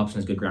 AJ Dobson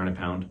has good ground and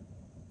pound,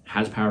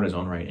 has power in his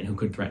own right, and who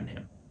could threaten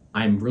him.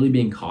 I'm really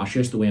being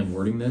cautious the way I'm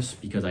wording this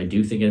because I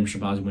do think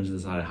Shahbazyan wins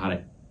this at a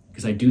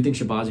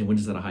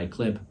high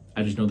clip.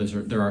 I just know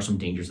there are some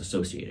dangers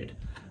associated.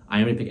 I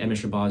am going to pick Edmund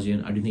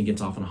Shahbazyan. I do think he gets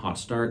off on a hot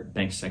start,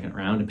 banks second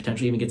round, and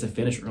potentially even gets a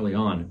finish early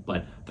on,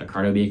 but the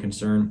card would be a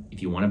concern.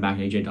 If you want to back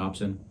AJ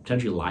Dobson,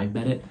 potentially live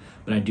bet it,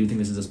 but I do think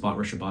this is a spot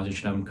where Shahbazyan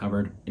should have him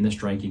covered in the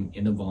striking,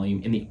 in the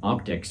volume, in the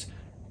optics,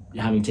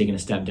 having taken a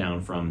step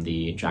down from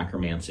the Jack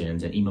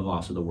Hermansons and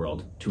Imavos of the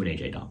world to an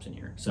AJ Dobson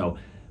here. So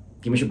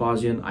give me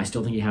Shahbazyan. I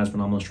still think he has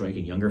phenomenal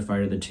striking, younger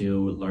fighter of the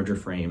two, larger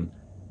frame.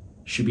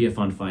 Should be a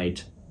fun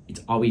fight.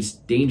 It's always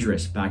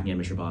dangerous backing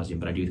Edmund Shahbazyan,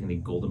 but I do think the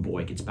Golden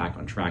Boy gets back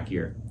on track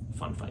here.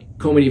 Fun fight.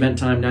 Co-main event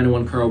time,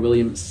 9-1 Carl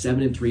Williams,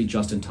 7-3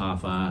 Justin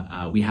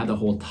Tafa. We had the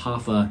whole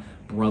Tafa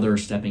brother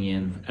stepping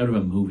in out of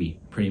a movie,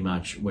 pretty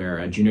much,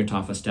 where Junior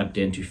Tafa stepped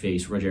in to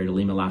face Rogerio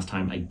Lima last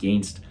time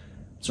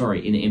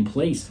in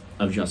place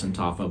of Justin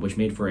Tafa, which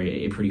made for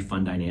a pretty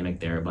fun dynamic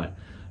there, but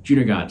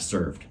Junior got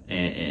served,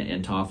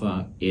 and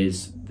Tafa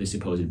is the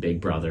supposed big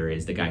brother,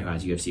 is the guy who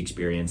has UFC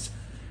experience.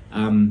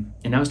 And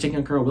now he's taking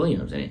on Carl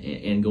Williams,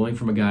 and going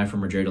from a guy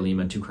from Rogerio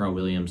Lima to Carl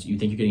Williams, you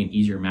think you're getting an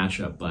easier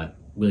matchup, but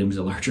Williams is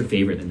a larger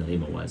favorite than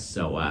Lima was,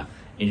 so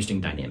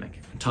interesting dynamic.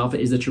 Tafa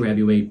is the true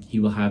heavyweight. He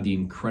will have the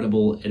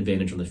incredible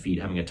advantage on the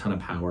feet, having a ton of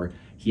power.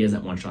 He has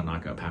that one-shot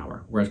knockout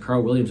power, whereas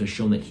Carl Williams has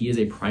shown that he is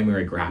a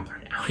primary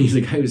grappler now. He's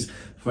a guy who's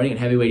fighting at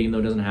heavyweight, even though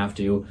he doesn't have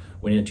to,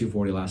 winning at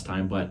 240 last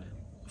time, but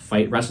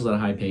wrestles at a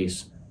high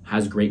pace,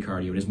 has great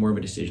cardio, and is more of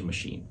a decision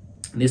machine.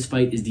 This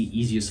fight is the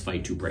easiest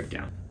fight to break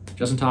down.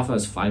 Justin Tafa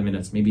has 5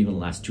 minutes, maybe even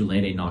less, to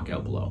land a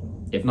knockout blow.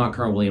 If not,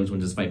 Carl Williams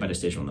wins this fight by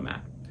decision on the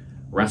mat.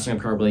 Wrestling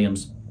of Carl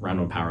Williams, round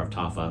one power of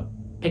Tafa.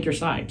 Pick your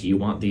side. Do you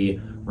want the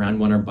round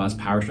one or bust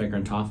power striker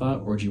in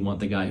Tafa, or do you want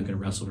the guy who can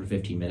wrestle for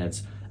 15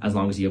 minutes as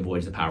long as he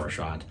avoids the power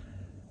shot?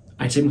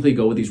 I typically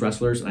go with these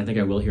wrestlers, and I think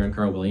I will here in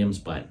Carl Williams,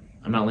 but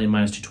I'm not laying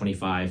minus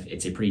 225.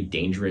 It's a pretty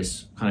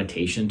dangerous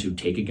connotation to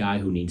take a guy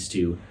who needs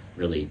to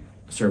really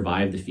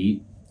survive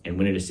defeat and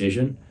win a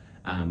decision.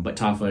 But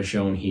Tafa has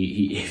shown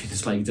if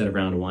this fight gets out of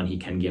round one, he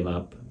can give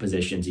up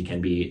positions, he can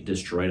be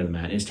destroyed on the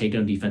mat, and his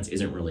takedown defense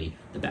isn't really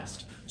the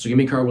best. So give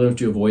me Carl Williams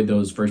to avoid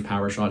those first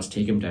power shots,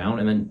 take him down,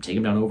 and then take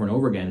him down over and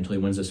over again until he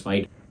wins this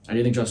fight. I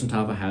do think Justin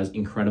Tafa has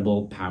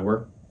incredible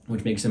power,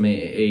 which makes him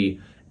a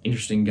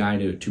interesting guy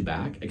to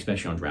back,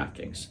 especially on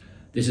DraftKings.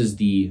 This is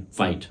the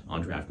fight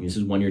on DraftKings. This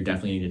is one you're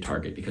definitely needing to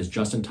target because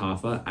Justin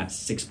Tafa at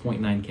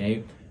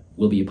 6.9K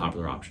will be a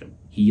popular option.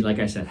 He, like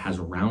I said, has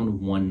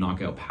round one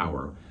knockout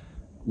power.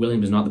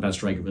 Williams is not the best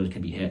striker, really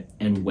can be hit.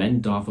 And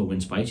when Tafa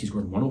wins fights, he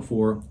scored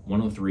 104,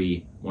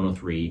 103,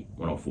 103,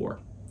 104.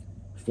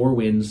 4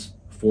 wins,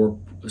 4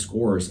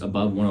 scores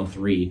above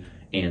 103,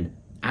 and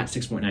at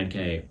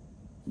 6.9K,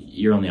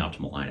 you're on the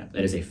optimal lineup.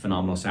 That is a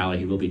phenomenal salary.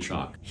 He will be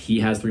chalk. He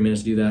has 3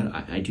 minutes to do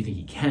that. I do think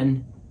he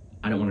can.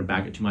 I don't want to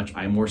back it too much.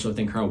 I more so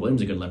think Carl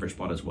Williams is a good leverage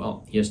spot as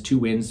well. He has 2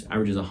 wins,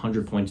 averages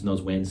 100 points in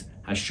those wins,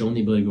 has shown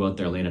the ability to go out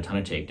there, land a ton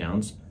of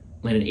takedowns,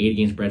 landed 8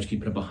 against Brzezinski,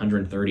 put up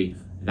 130.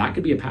 That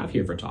could be a path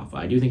here for Tafa.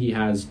 I do think he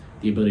has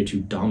the ability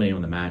to dominate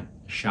on the mat.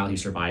 Shall he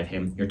survive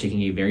him? You're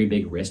taking a very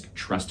big risk,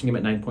 trusting him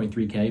at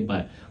 9.3K,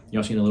 but you're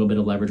also getting a little bit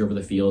of leverage over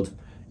the field.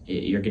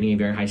 You're getting a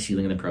very high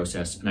ceiling in the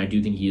process, and I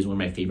do think he is one of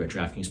my favorite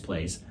DraftKings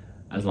plays.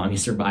 As long as he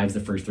survives the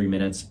first 3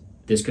 minutes,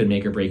 this could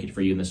make or break it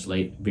for you in the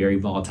slate. Very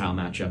volatile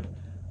matchup.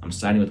 I'm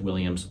siding with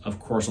Williams. Of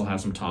course, I'll have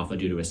some Tafa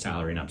due to his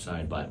salary and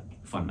upside, but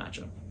fun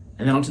matchup.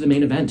 And then on to the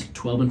main event.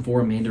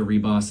 12-4 Amanda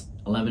Ribas,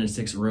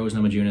 11-6 Rose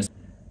Namajunas.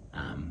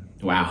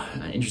 Wow,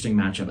 interesting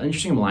matchup.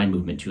 Interesting line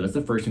movement too. That's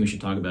the first thing we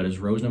should talk about is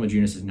Rose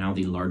Namajunas is now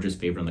the largest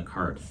favorite on the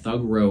card.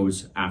 Thug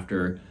Rose,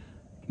 after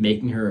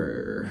making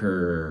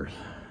her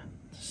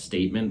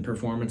statement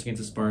performance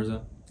against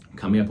Esparza,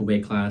 coming up a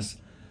weight class,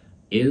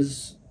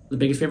 is the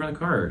biggest favorite on the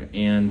card.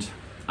 And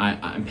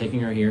I'm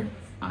picking her here.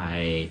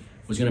 I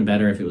was going to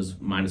bet her if it was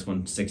minus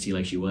 160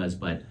 like she was,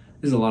 but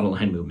this is a lot of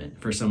line movement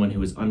for someone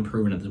who is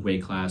unproven at this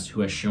weight class,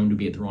 who has shown to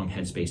be at the wrong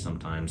headspace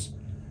sometimes.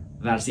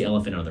 That's the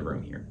elephant out of the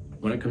room here.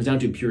 When it comes down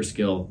to pure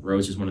skill,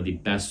 Rose is one of the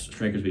best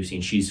strikers we've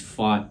seen. She's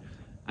fought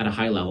at a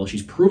high level.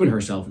 She's proven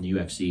herself in the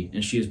UFC,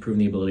 and she has proven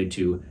the ability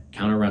to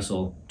counter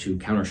wrestle, to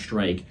counter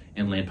strike,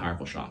 and land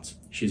powerful shots.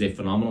 She's a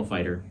phenomenal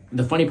fighter.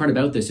 The funny part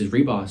about this is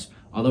Ribas,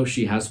 although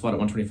she has fought at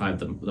 125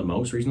 the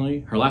most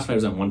recently, her last fight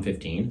was at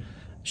 115.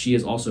 She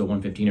is also a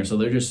 115er, so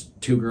they're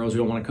just 2 girls who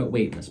don't want to cut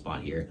weight in the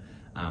spot here,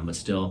 but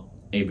still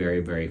a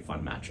very, very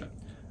fun matchup.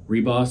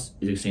 Ribas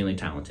is insanely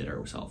talented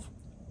herself.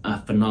 A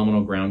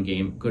phenomenal ground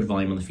game, good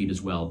volume on the feet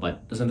as well,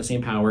 but doesn't have the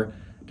same power,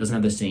 doesn't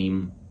have the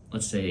same,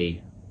 let's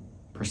say,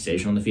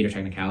 precision on the feet or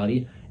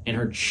technicality, and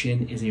her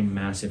chin is a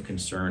massive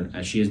concern,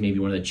 as she is maybe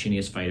one of the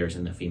chinniest fighters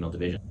in the female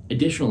division.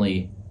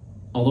 Additionally,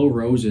 although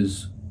Rose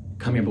is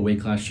coming up a weight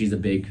class, she's a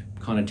big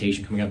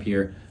connotation coming up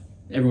here.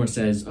 Everyone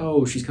says,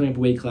 oh, she's coming up a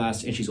weight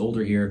class and she's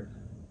older here.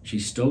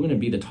 She's still going to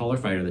be the taller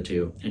fighter of the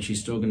two, and she's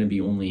still going to be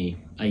only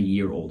a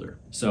year older.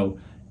 So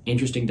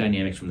interesting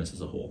dynamics from this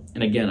as a whole.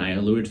 And again, I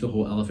alluded to the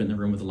whole elephant in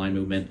the room with the line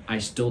movement. I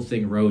still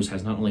think Rose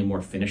has not only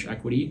more finish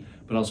equity,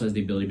 but also has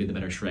the ability to be the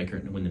better striker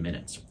and win the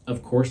minutes.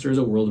 Of course, there's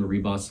a world where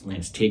Ribas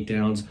lands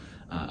takedowns,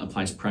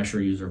 applies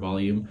pressure, uses her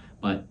volume,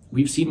 but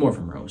we've seen more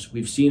from Rose.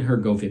 We've seen her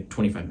go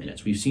 25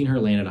 minutes. We've seen her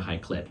land at a high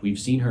clip. We've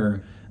seen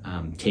her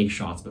take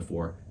shots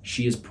before.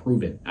 She is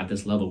proven at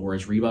this level,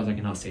 whereas Ribas, I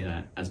cannot say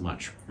that as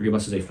much.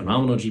 Ribas is a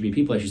phenomenal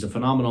GPP play. She's a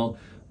phenomenal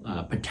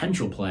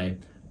potential play,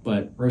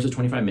 but Rose has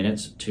 25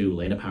 minutes to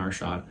land a power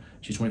shot.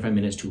 She's 25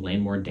 minutes to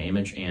land more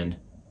damage and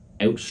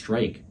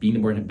outstrike, being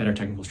the better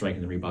technical striker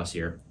than Ribas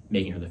here,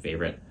 making her the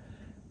favorite.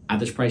 At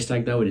this price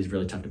tag, though, it is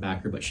really tough to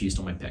back her, but she's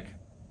still my pick.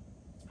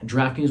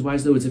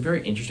 DraftKings-wise, though, it's a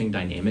very interesting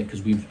dynamic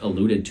because we've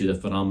alluded to the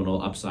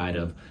phenomenal upside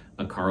of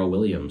a Carl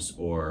Williams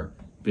or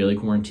Billy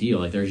Quarantillo.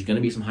 Like, there's going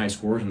to be some high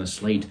scores on the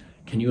slate.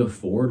 Can you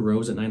afford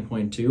Rose at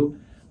 9.2?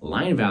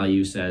 Line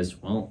value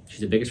says, well,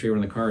 she's the biggest favorite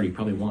on the card. You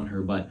probably want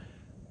her, but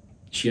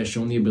she has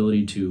shown the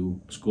ability to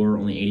score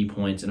only 80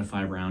 points in a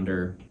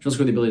 5-rounder. She also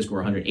got the ability to score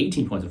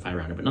 118 points in a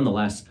 5-rounder, but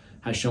nonetheless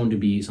has shown to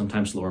be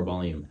sometimes slower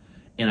volume.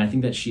 And I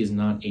think that she is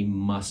not a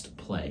must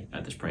play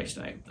at this price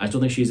tag. I still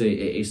think she's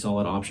a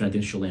solid option. I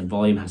think she'll land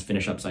volume, has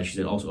finish upside.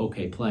 She's also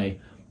okay play,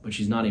 but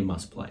she's not a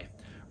must play.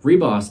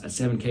 Ribas at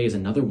 7K is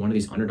another one of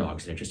these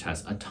underdogs that just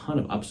has a ton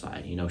of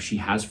upside. You know, she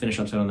has finish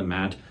upside on the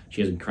mat. She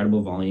has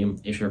incredible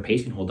volume. If her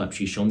pace can hold up,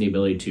 she's shown the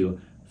ability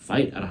to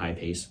fight at a high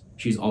pace.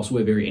 She's also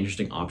a very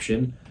interesting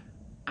option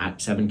at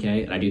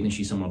 7K, and I do think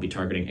she's someone I'll be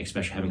targeting,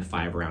 especially having a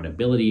 5-round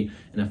ability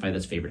in a fight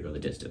that's favored to go the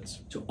distance.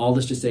 So all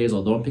this to say is,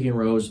 although I'm picking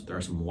Rose, there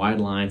are some wide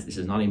lines. This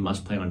is not a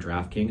must play on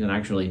DraftKings, and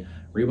actually,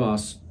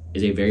 Ribas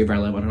is a very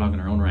viable underdog in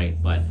her own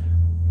right, but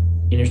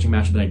interesting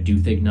matchup that I do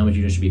think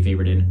Namajunas should be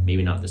favored in,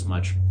 maybe not this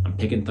much. I'm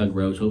picking Thug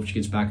Rose. Hope she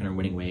gets back in her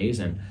winning ways,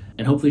 and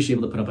hopefully she's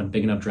able to put up a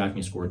big enough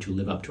DraftKings score to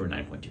live up to her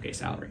 9.2K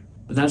salary.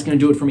 But that's going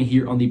to do it for me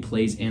here on the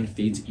Plays and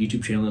Fades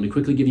YouTube channel. Let me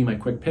quickly give you my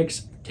quick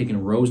picks.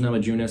 Taking Rose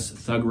Namajunas,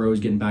 Thug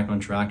Rose getting back on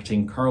track.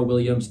 Taking Carl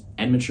Williams,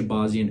 Edmund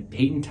Shahbazyan,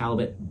 Peyton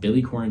Talbott,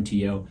 Billy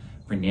Quarantillo,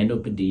 Fernando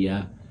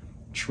Padilla,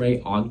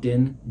 Trey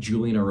Ogden,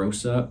 Julian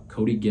Erosa,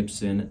 Cody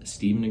Gibson,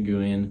 Stephen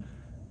Nguyen,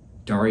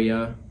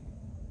 Daria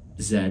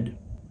Zed,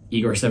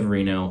 Igor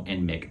Severino,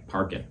 and Mick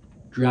Parkin.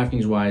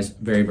 DraftKings-wise,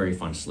 very, very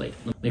fun slate.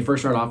 Let me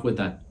first start off with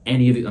that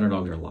any of the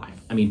underdogs are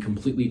live. I mean,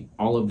 completely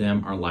all of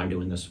them are live to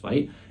win this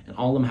fight, and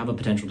all of them have a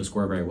potential to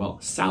score very well.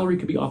 Salary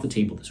could be off the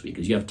table this week,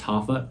 because you have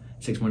Tafa,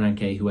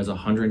 6.9K, who has a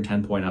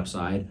 110-point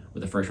upside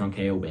with a first-round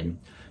KO win.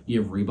 You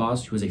have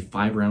Ribas, who has a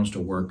 5 rounds to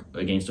work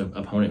against an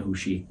opponent who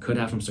she could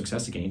have some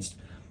success against.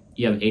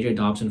 You have AJ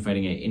Dobson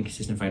fighting an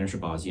inconsistent fighter,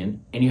 Shahbazyan,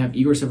 and you have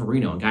Igor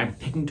Severino, a guy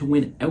picking to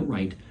win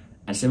outright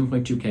at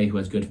 7.2K who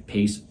has good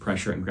pace,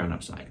 pressure, and ground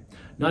upside.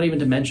 Not even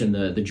to mention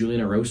the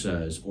Julian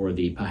Erosas or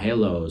the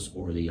Pajuelos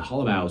or the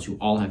Holobaughs who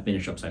all have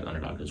finish upside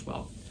underdogs as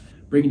well.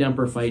 Breaking down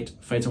per fight,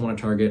 fights I want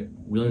to target,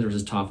 Williams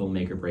versus Tafa will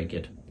make or break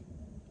it.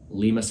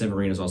 Lima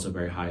Severino is also a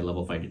very high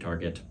level fight to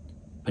target.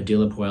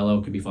 Padilla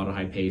Pajuelo could be fought at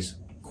high pace.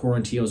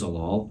 Quarantillo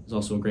Zalal is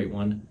also a great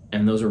one.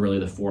 And those are really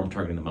the four I'm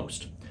targeting the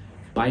most.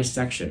 By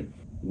section,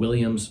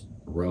 Williams,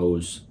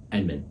 Rose,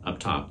 Edmund up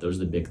top. Those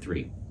are the big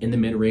three. In the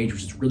mid-range,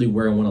 which is really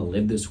where I want to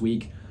live this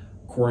week,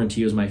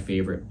 Quarantillo is my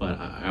favorite, but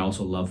I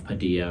also love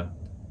Padilla.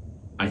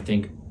 I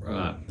think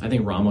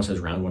Ramos has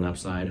round one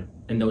upside,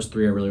 and those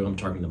three are really what I'm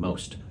targeting the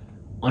most.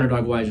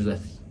 Underdog-wise, there's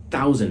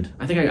 1,000.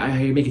 I think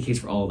I make a case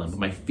for all of them, but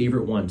my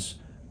favorite ones,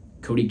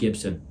 Cody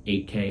Gibson,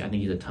 8K. I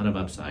think he's a ton of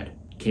upside.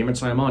 Cameron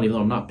Saaiman, even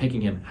though I'm not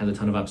picking him, has a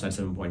ton of upside,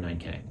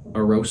 7.9K.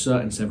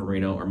 Erosa and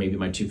Severino are maybe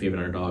my two favorite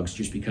underdogs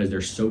just because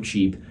they're so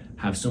cheap,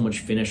 have so much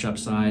finish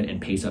upside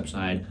and pace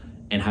upside,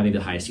 and having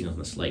the highest ceilings on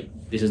the slate.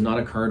 This is not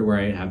a card where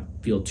I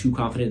feel too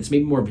confident. It's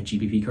maybe more of a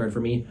GPP card for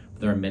me,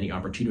 but there are many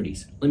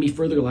opportunities. Let me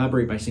further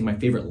elaborate by saying my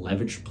favorite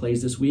leverage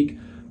plays this week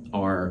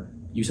are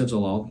Yusuf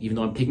Zalal. Even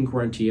though I'm picking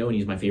Quarantillo and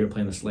he's my favorite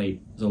play on the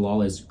slate,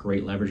 Zalal is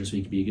great leverage this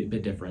week, could be a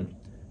bit different.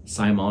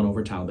 Saaiman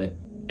over Talbott,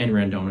 and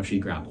Rendon if she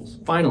grapples.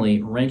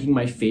 Finally, ranking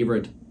my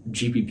favorite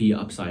GPP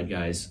upside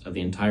guys of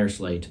the entire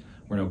slate,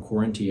 we're now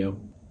Quarantillo,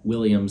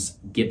 Williams,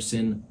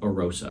 Gibson,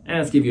 Erosa. And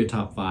let's give you a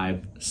top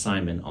five.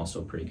 Saaiman,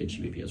 also pretty good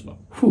GPP as well.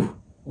 Whew,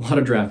 a lot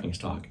of DraftKings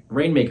talk.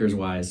 Reignmakers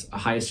wise, a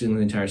highest ceiling in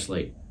the entire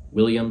slate.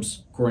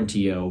 Williams,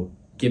 Quarantillo,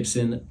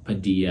 Gibson,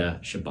 Padilla,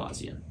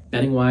 Shahbazyan.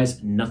 Betting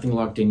wise, nothing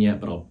locked in yet,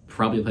 but I'll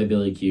probably play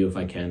Billy Q if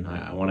I can.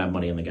 I want to have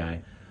money on the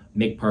guy.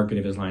 Make Parkin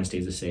if his line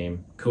stays the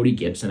same. Cody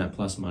Gibson at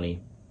plus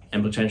money.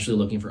 And potentially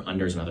looking for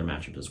unders in other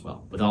matchups as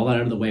well. With all that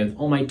out of the way, with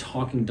all my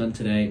talking done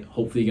today,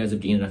 hopefully you guys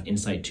have gained enough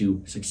insight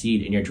to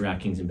succeed in your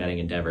DraftKings and betting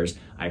endeavors.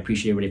 I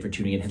appreciate everybody for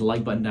tuning in. Hit the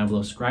like button down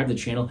below, subscribe to the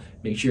channel.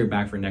 Make sure you're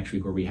back for next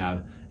week where we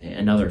have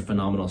another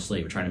phenomenal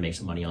slate. We're trying to make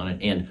some money on it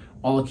and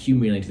all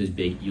accumulating to this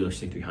big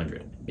UFC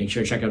 300. Make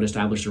sure to check out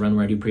Established to Run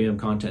where I do premium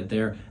content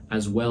there,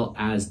 as well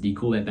as the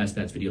Cool Bet Best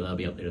Bets video that'll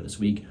be up later this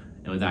week.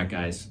 And with that,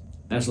 guys,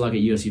 best of luck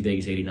at UFC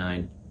Vegas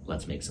 89.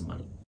 Let's make some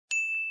money.